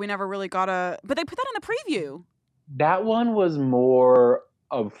 that we never really got but they put that in the preview. That one was more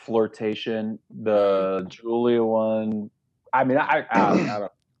of flirtation. The Julia one, I mean, I don't.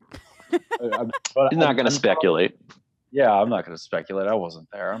 He's not going to speculate. Yeah, I'm not going to speculate. I wasn't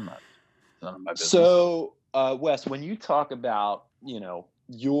there. I'm not. None of my business. So, Wes, when you talk about,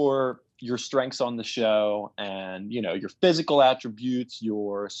 your strengths on the show and, your physical attributes,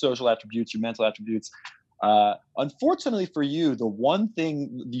 your social attributes, your mental attributes, unfortunately for you, the one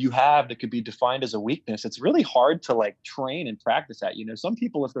thing you have that could be defined as a weakness, it's really hard to like train and practice at. Some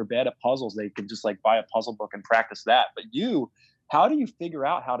people, if they're bad at puzzles, they can just like buy a puzzle book and practice that. But how do you figure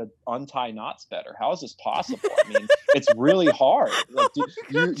out how to untie knots better? How is this possible? I mean, it's really hard. Like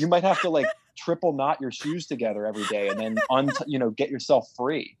you might have to like triple knot your shoes together every day and then get yourself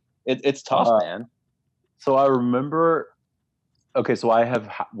free. It's tough, man. So I remember. Okay, so I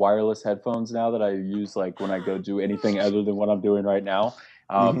have wireless headphones now that I use like when I go do anything other than what I'm doing right now.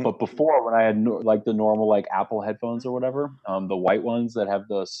 But before, when I had like the normal like Apple headphones or whatever, the white ones that have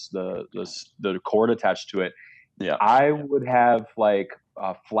the cord attached to it, yeah, I would have like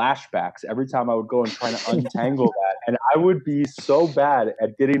flashbacks every time I would go and try to untangle that, and I would be so bad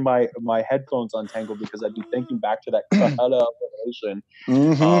at getting my headphones untangled because I'd be thinking back to that cut of elimination.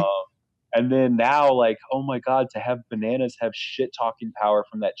 And then now, like, oh my God, to have Bananas have shit talking power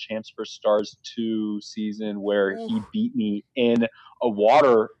from that Champs vs. Stars 2 season where he beat me in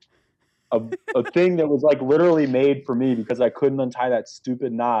a thing that was like literally made for me because I couldn't untie that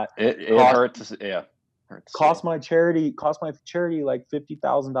stupid knot. It hurt to see. Yeah. Cost my charity like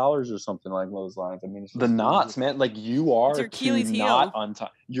 $50,000 or something like those lines. I mean, it's the knots, man. Like you are your Achilles to heel. not untie.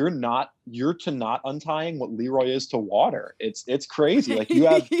 You're to not untying what Leroy is to water. It's crazy. Like you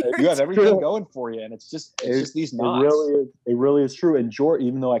have everything going for you, and it's just these knots. It really is true. And Jordan,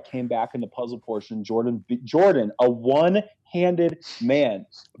 even though I came back in the puzzle portion, Jordan, a one-handed man,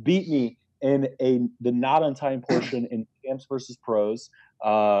 beat me in the not untying portion in Champs versus Pros.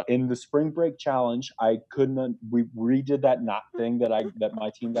 In the spring break challenge, we redid that knot thing that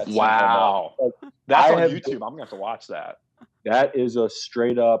my team got. Wow. Like, that's on YouTube. I'm gonna have to watch that. That is a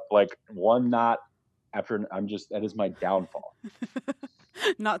straight up like one knot after that is my downfall.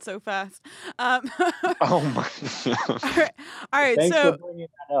 Not so fast. Oh my. All right. Thanks so for bringing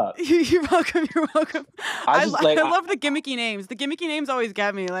that up. You're welcome. I love the gimmicky names. The gimmicky names always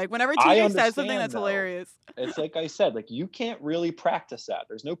get me. Like whenever TJ says something that's hilarious. It's like I said, like you can't really practice that.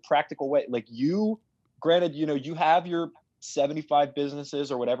 There's no practical way. Like granted, you have your 75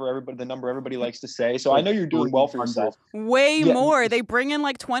 businesses or whatever the number everybody likes to say. So I know you're doing well for yourself. Way more. They bring in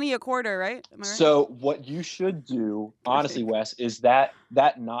like 20 a quarter, right? Am I right? So what you should do, honestly, Wes, is that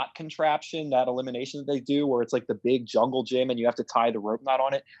knot contraption, that elimination that they do where it's like the big jungle gym and you have to tie the rope knot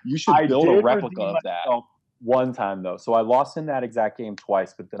on it. You should build a replica of that. One time though. So I lost in that exact game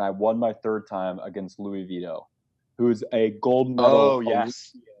twice, but then I won my third time against Louis Vito, who's a gold medal. Oh,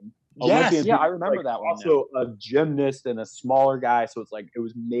 yes. Yes, yeah, I remember that one. Also a gymnast and a smaller guy, so it's like it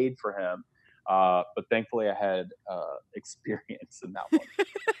was made for him. But thankfully, I had experience in that one.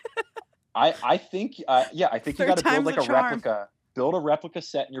 I think you got to build like a replica. Build a replica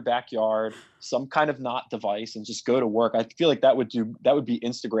set in your backyard, some kind of knot device, and just go to work. I feel like that would be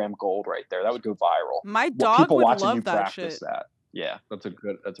Instagram gold right there. That would go viral. My dog would love that shit. Yeah, that's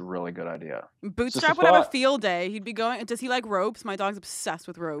a really good idea. Bootstrap would have a field day. He'd be going. Does he like ropes? My dog's obsessed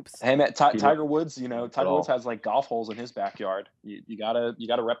with ropes. Hey man, Tiger Woods. Tiger Woods has like golf holes in his backyard. You gotta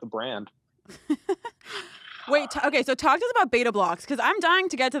rep the brand. Wait. Okay. So talk to us about beta blocks because I'm dying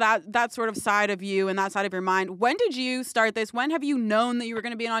to get to that sort of side of you and that side of your mind. When did you start this? When have you known that you were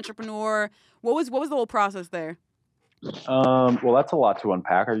going to be an entrepreneur? What was the whole process there? Well, that's a lot to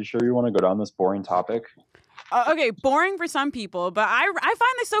unpack. Are you sure you want to go down this boring topic? Okay, boring for some people, but I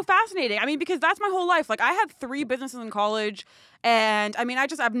find this so fascinating. I mean, because that's my whole life. Like, I had 3 businesses in college, and I mean,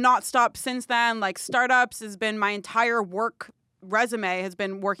 I've not stopped since then. Like, startups has been my entire work resume has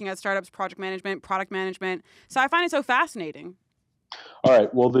been working at startups, project management, product management. So I find it so fascinating. All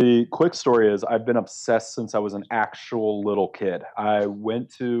right. Well, the quick story is I've been obsessed since I was an actual little kid. My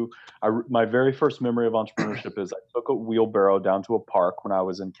very first memory of entrepreneurship is I took a wheelbarrow down to a park when I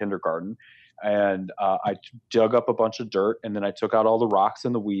was in kindergarten. And I dug up a bunch of dirt, and then I took out all the rocks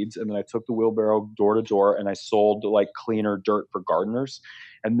and the weeds, and then I took the wheelbarrow door to door, and I sold like cleaner dirt for gardeners.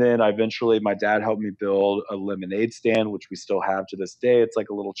 And then my dad helped me build a lemonade stand, which we still have to this day. It's like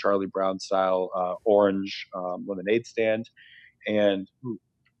a little Charlie Brown style orange lemonade stand. And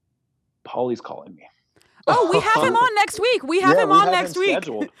Paulie's calling me. Oh, we have him on next week. We have him on next week.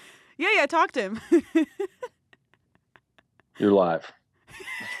 Scheduled. Yeah, talk to him. You're live.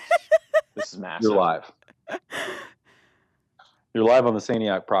 This is massive. You're live. You're live on the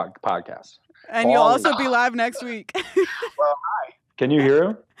Saniac podcast. And you'll also be live next week. Well, hi. Can you hear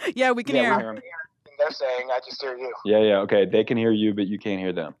him? Yeah, we can hear him. They're saying, I just hear you. Yeah. Okay. They can hear you, but you can't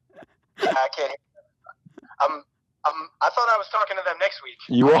hear them. I can't hear them. I thought I was talking to them next week.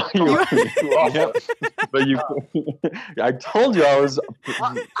 You are. Yep. But you, I told you I was. I know,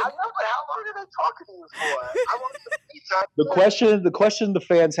 but how long are they talking to you for? I want some pizza. The question the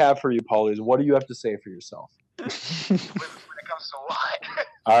fans have for you, Paulie, is what do you have to say for yourself? When it comes to what?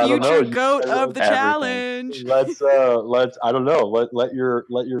 I don't know. Future goat of the challenge. Let's. I don't know. Let your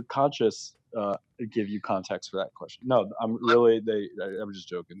conscience give you context for that question. No, I'm just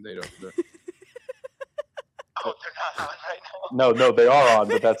joking. They don't. Oh, they're not on right now. No, they are on,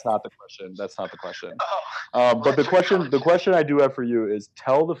 but that's not the question. But the question I do have for you is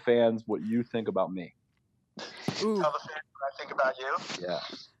tell the fans what you think about me. Ooh. Tell the fans what I think about you? Yeah.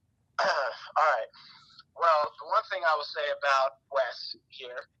 All right. Well, the one thing I will say about Wes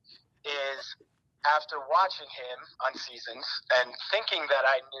here is after watching him on seasons and thinking that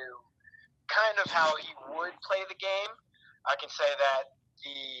I knew kind of how he would play the game, I can say that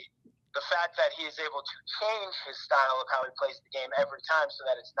the fact that he is able to change his style of how he plays the game every time so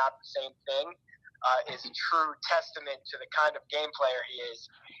that it's not the same thing is a true testament to the kind of game player he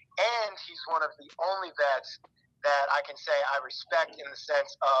is. And he's one of the only vets that I can say I respect in the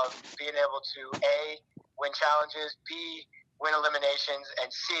sense of being able to A, win challenges, B, win eliminations,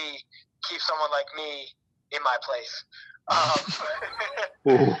 and C, keep someone like me in my place.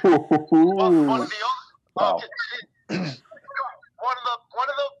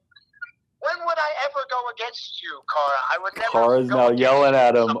 When would I ever go against you, Cara? I would never. Cara's now yelling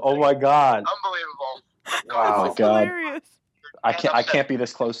at him. Oh my God! Unbelievable! Wow, this is hilarious. I can't be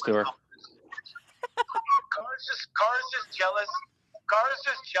this close to her. Cara's just jealous. Cara's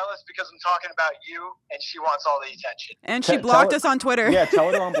just jealous because I'm talking about you, and she wants all the attention. And she blocked us on Twitter. Yeah, tell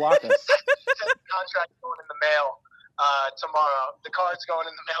her to unblock us. Contract going in the mail tomorrow. The card's going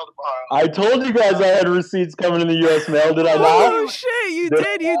in the mail tomorrow. I told you guys I had receipts coming in the U.S. mail. Did I not? Oh shit! You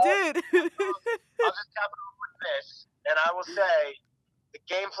did. I'll just cap it off with this, and I will say the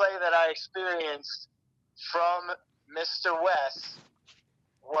gameplay that I experienced from Mr. West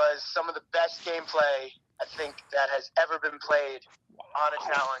was some of the best gameplay I think that has ever been played on a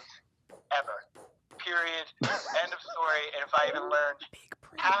challenge ever. Period. End of story. And if I even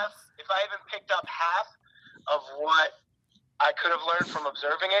picked up half of what I could have learned from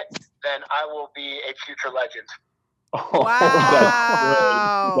observing it, then I will be a future legend. Oh,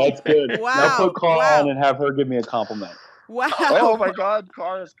 wow. That's good. Wow. Now put Cara on and have her give me a compliment. Wow. Oh my God,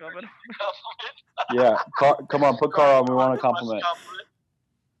 Cara's coming. Yeah, come on, put Cara on. We want a compliment.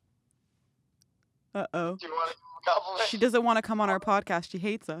 Uh-oh. Do you want a compliment? She doesn't want to come on our podcast. She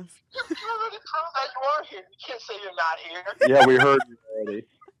hates us. You already proved that you are here. You can't say you're not here. Yeah, we heard you already.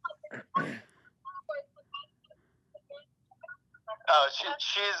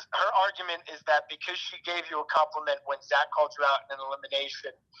 Her argument is that because she gave you a compliment when Zach called you out in an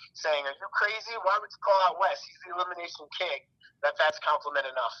elimination, saying, "Are you crazy? Why would you call out Wes? He's the elimination king." That's compliment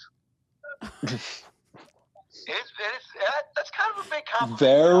enough. That's kind of a big compliment.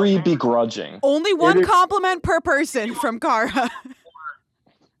 Very begrudging. Only one compliment per person from Cara.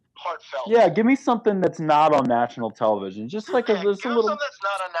 Heartfelt. Yeah, give me something that's not on national television. Just like give him something that's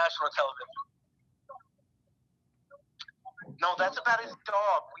not on national television. No, that's about his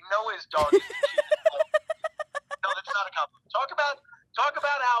dog. We know his dog. No, that's not a compliment. Talk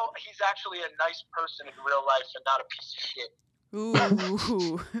about how he's actually a nice person in real life and not a piece of shit.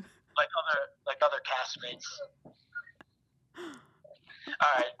 Ooh. like other castmates.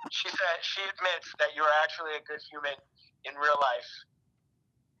 All right. She said she admits that you're actually a good human in real life,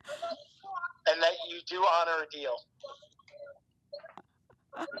 and that you do honor a deal.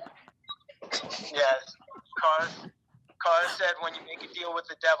 Yes, Cara said when you make a deal with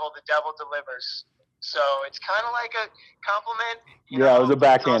the devil delivers. So it's kind of like a compliment. Yeah, it was a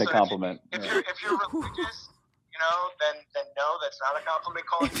backhanded compliment. If you're religious, then no, that's not a compliment.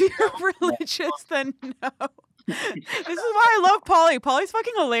 If you're religious, then no. This is why I love Paulie. Paulie's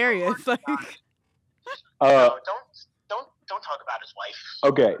fucking hilarious. Like, no, don't talk about his wife.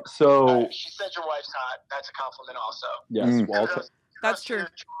 Okay, so she said your wife's hot. That's a compliment, also. Yes, Walter. That's true. And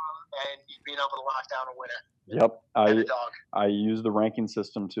being able to lock down a winner. Yep, I use the ranking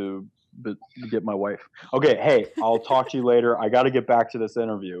system to get my wife. Okay, hey, I'll talk to you later. I got to get back to this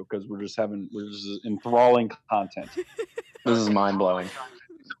interview because we're just enthralling content. This is mind blowing.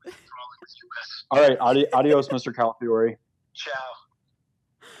 All right, adios, Mr. Calafiore. Ciao.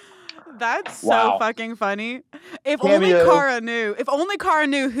 That's so fucking funny. If only Cara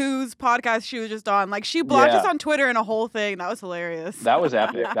knew whose podcast she was just on. Like, she blocked us on Twitter and a whole thing. That was hilarious. That was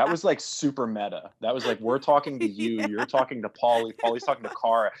epic. That was like super meta. That was like, we're talking to you. You're talking to Paulie. Paulie's talking to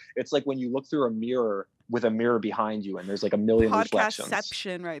Cara. It's like when you look through a mirror, with a mirror behind you and there's like a million reflections.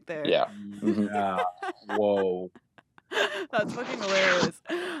 Podcastception right there. Yeah. Mm-hmm. Yeah. Whoa. That's fucking hilarious.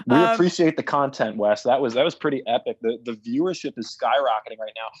 We appreciate the content, Wes. That was pretty epic. The viewership is skyrocketing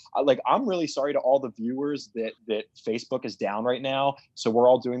right now. I'm really sorry to all the viewers that Facebook is down right now. So we're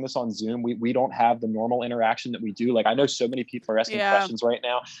all doing this on Zoom. We don't have the normal interaction that we do. Like I know so many people are asking questions right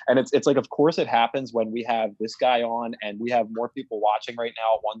now, and it's like of course it happens when we have this guy on and we have more people watching right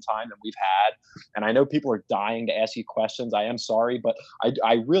now at one time than we've had. And I know people are dying to ask you questions. I am sorry, but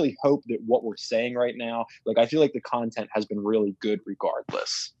I really hope that what we're saying right now, like I feel like the content has been really good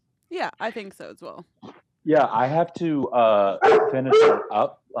regardless. Yeah, I think so as well. Yeah, I have to finish it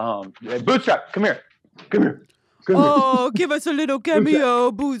up. Bootstrap, come here. Oh, give us a little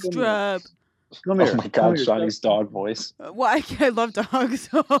cameo, Bootstrap. Come here. Oh my God, Johnny's dog voice. Why? I love dogs.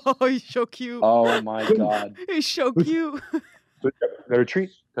 Oh, he's so cute. Oh my God. He's so cute. Bootstrap,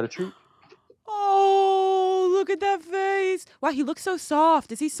 got a treat. Oh, look at that face. Wow, he looks so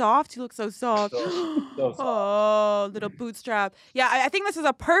soft. Is he soft? He looks so soft. So soft. Oh, little Bootstrap. Yeah, I think this is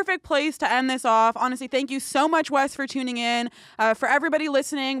a perfect place to end this off. Honestly, thank you so much, Wes, for tuning in. For everybody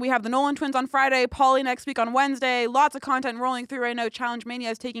listening, we have the Nolan Twins on Friday, Pauly next week on Wednesday. Lots of content rolling through. I know Challenge Mania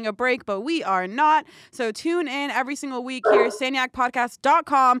is taking a break, but we are not. So tune in every single week here,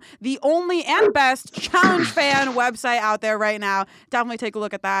 SaniacPodcast.com, the only and best Challenge fan website out there right now. Definitely take a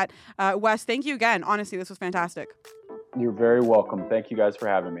look at that. Wes, thank you again. Honestly, this was fantastic. You're very welcome. Thank you guys for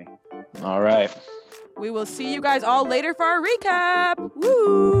having me. All right. We will see you guys all later for our recap.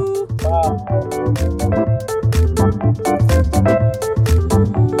 Woo! Bye.